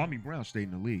number one. Kwame Brown stayed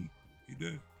in the league. He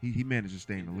did. He managed to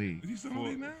stay in the league. Is he still in the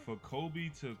league now? For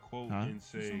Kobe to quote Huh? and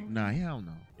say Nah, hell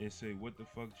no. what the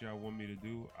fuck y'all want me to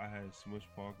do? I had Smush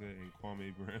Parker and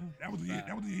Kwame Brown. That was the year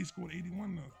he scored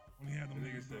 81 though when he had The them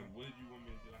nigga niggas. said, Though. what did you want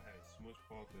me to do? I had Smush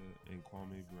Parker and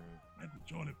Kwame Brown. Michael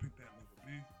Jordan picked that nigga, B.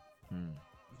 Hmm.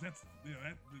 'Cause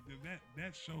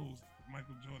that shows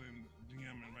Michael Jordan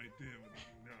GMing right there.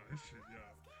 Yo, this shit, yo.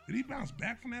 Did he bounce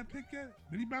back from that pick yet?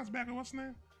 Did he bounce back? Or what's his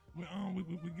name? With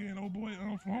getting old boy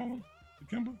from Harlem, the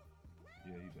Kimber.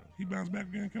 Yeah, he done. He bounced back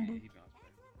again, Kimber. He bounced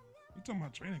back. We talking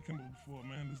about training Kimber before,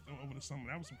 man. This over the summer.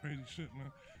 That was some crazy shit,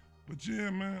 man. But yeah,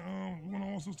 man. We want to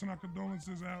also send our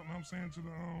condolences out. You know what I'm saying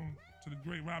to the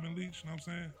great Robin Leach. You know what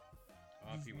I'm saying?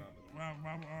 R.I.P.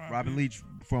 Robin. Robin Leach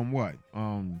from what?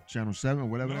 Channel 7,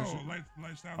 whatever. that No, shit?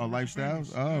 Lifestyles. Oh, of Rich and Lifestyles.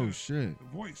 Famous. Oh Yeah. shit. The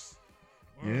Voice.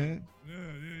 Yeah.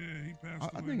 Yeah. He passed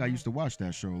I away. think I used to watch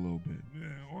that show a little bit. Yeah.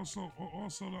 Also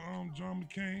the John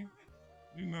McCain.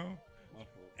 You know, My fault.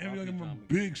 and we R.I.P. give him John a McCain.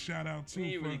 big shout out too. We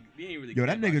ain't for, really Yo, care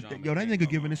that about nigga, John yo, that McCain. nigga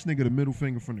giving this nigga the middle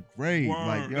finger from the grave.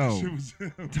 Like, Word, yo, that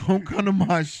shit was- don't come to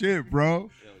my shit, bro.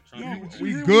 Yo, Trump Yo, be you crazy. We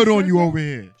hear what good he on said, you though? over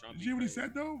here. Trump Did be you hear what he crazy.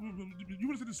 said though? You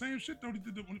would have said the same shit though.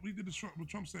 When he did what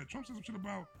Trump said. Trump said some shit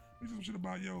about. He said some shit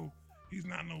about yo. He's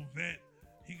not no vet.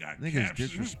 He got Niggas captured.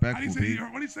 disrespectful, What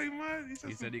B. he say, man?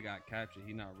 He said he got captured.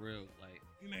 He not real. Like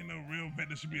he ain't no real vet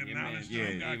that should be Yeah, man. acknowledged. Yeah,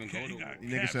 he he got, even go to he war. got The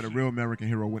nigga said a captured. real American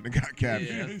hero went and got captured.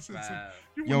 yeah, he that's said bad.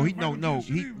 You Yo, wouldn't he no invite him no to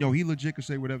shit he either. yo he legit could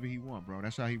say whatever he want, bro.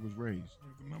 That's how he was raised.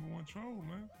 He's the number one troll,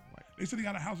 man. Right. They said he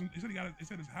got a house. They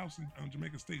said his house in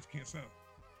Jamaica States can't sell.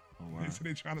 Oh wow. They said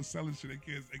they trying to sell his shit. They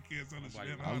can't sell his shit.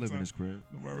 I live in this crib.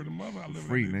 The word of the mother. I live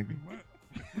Free, in nigga. What?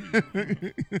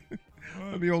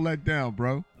 Let me hold that down,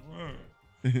 bro. Word.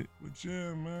 But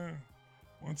yeah, man.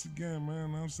 Once again, man,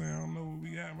 know what I'm saying, I don't know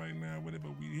where we at right now with it,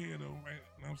 but we here though, right?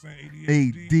 Know what I'm saying?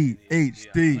 ADHD.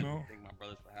 ADHD. I'd No. like to thank my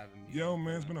brothers for having me. Yo,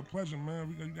 man, it's been a pleasure,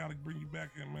 man. We gotta bring you back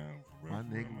in, man. For real, My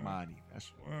for real, nigga man. Monty.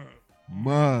 That's Word.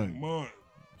 mud. Mud.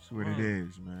 That's what it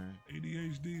is, man.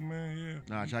 ADHD, man, yeah.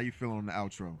 Nah, how you feeling on the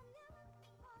outro?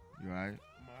 You alright?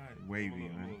 Wavy, I'm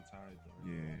a man. little tired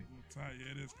though. Yeah. I'm tired.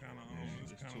 Yeah, it is kind of,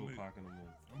 It's it's kind 2 of late. o'clock in the morning.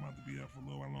 I'm about to be up for a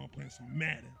little while long playing some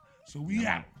Madden. So we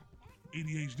Yeah. out.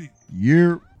 ADHD.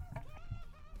 Yeah.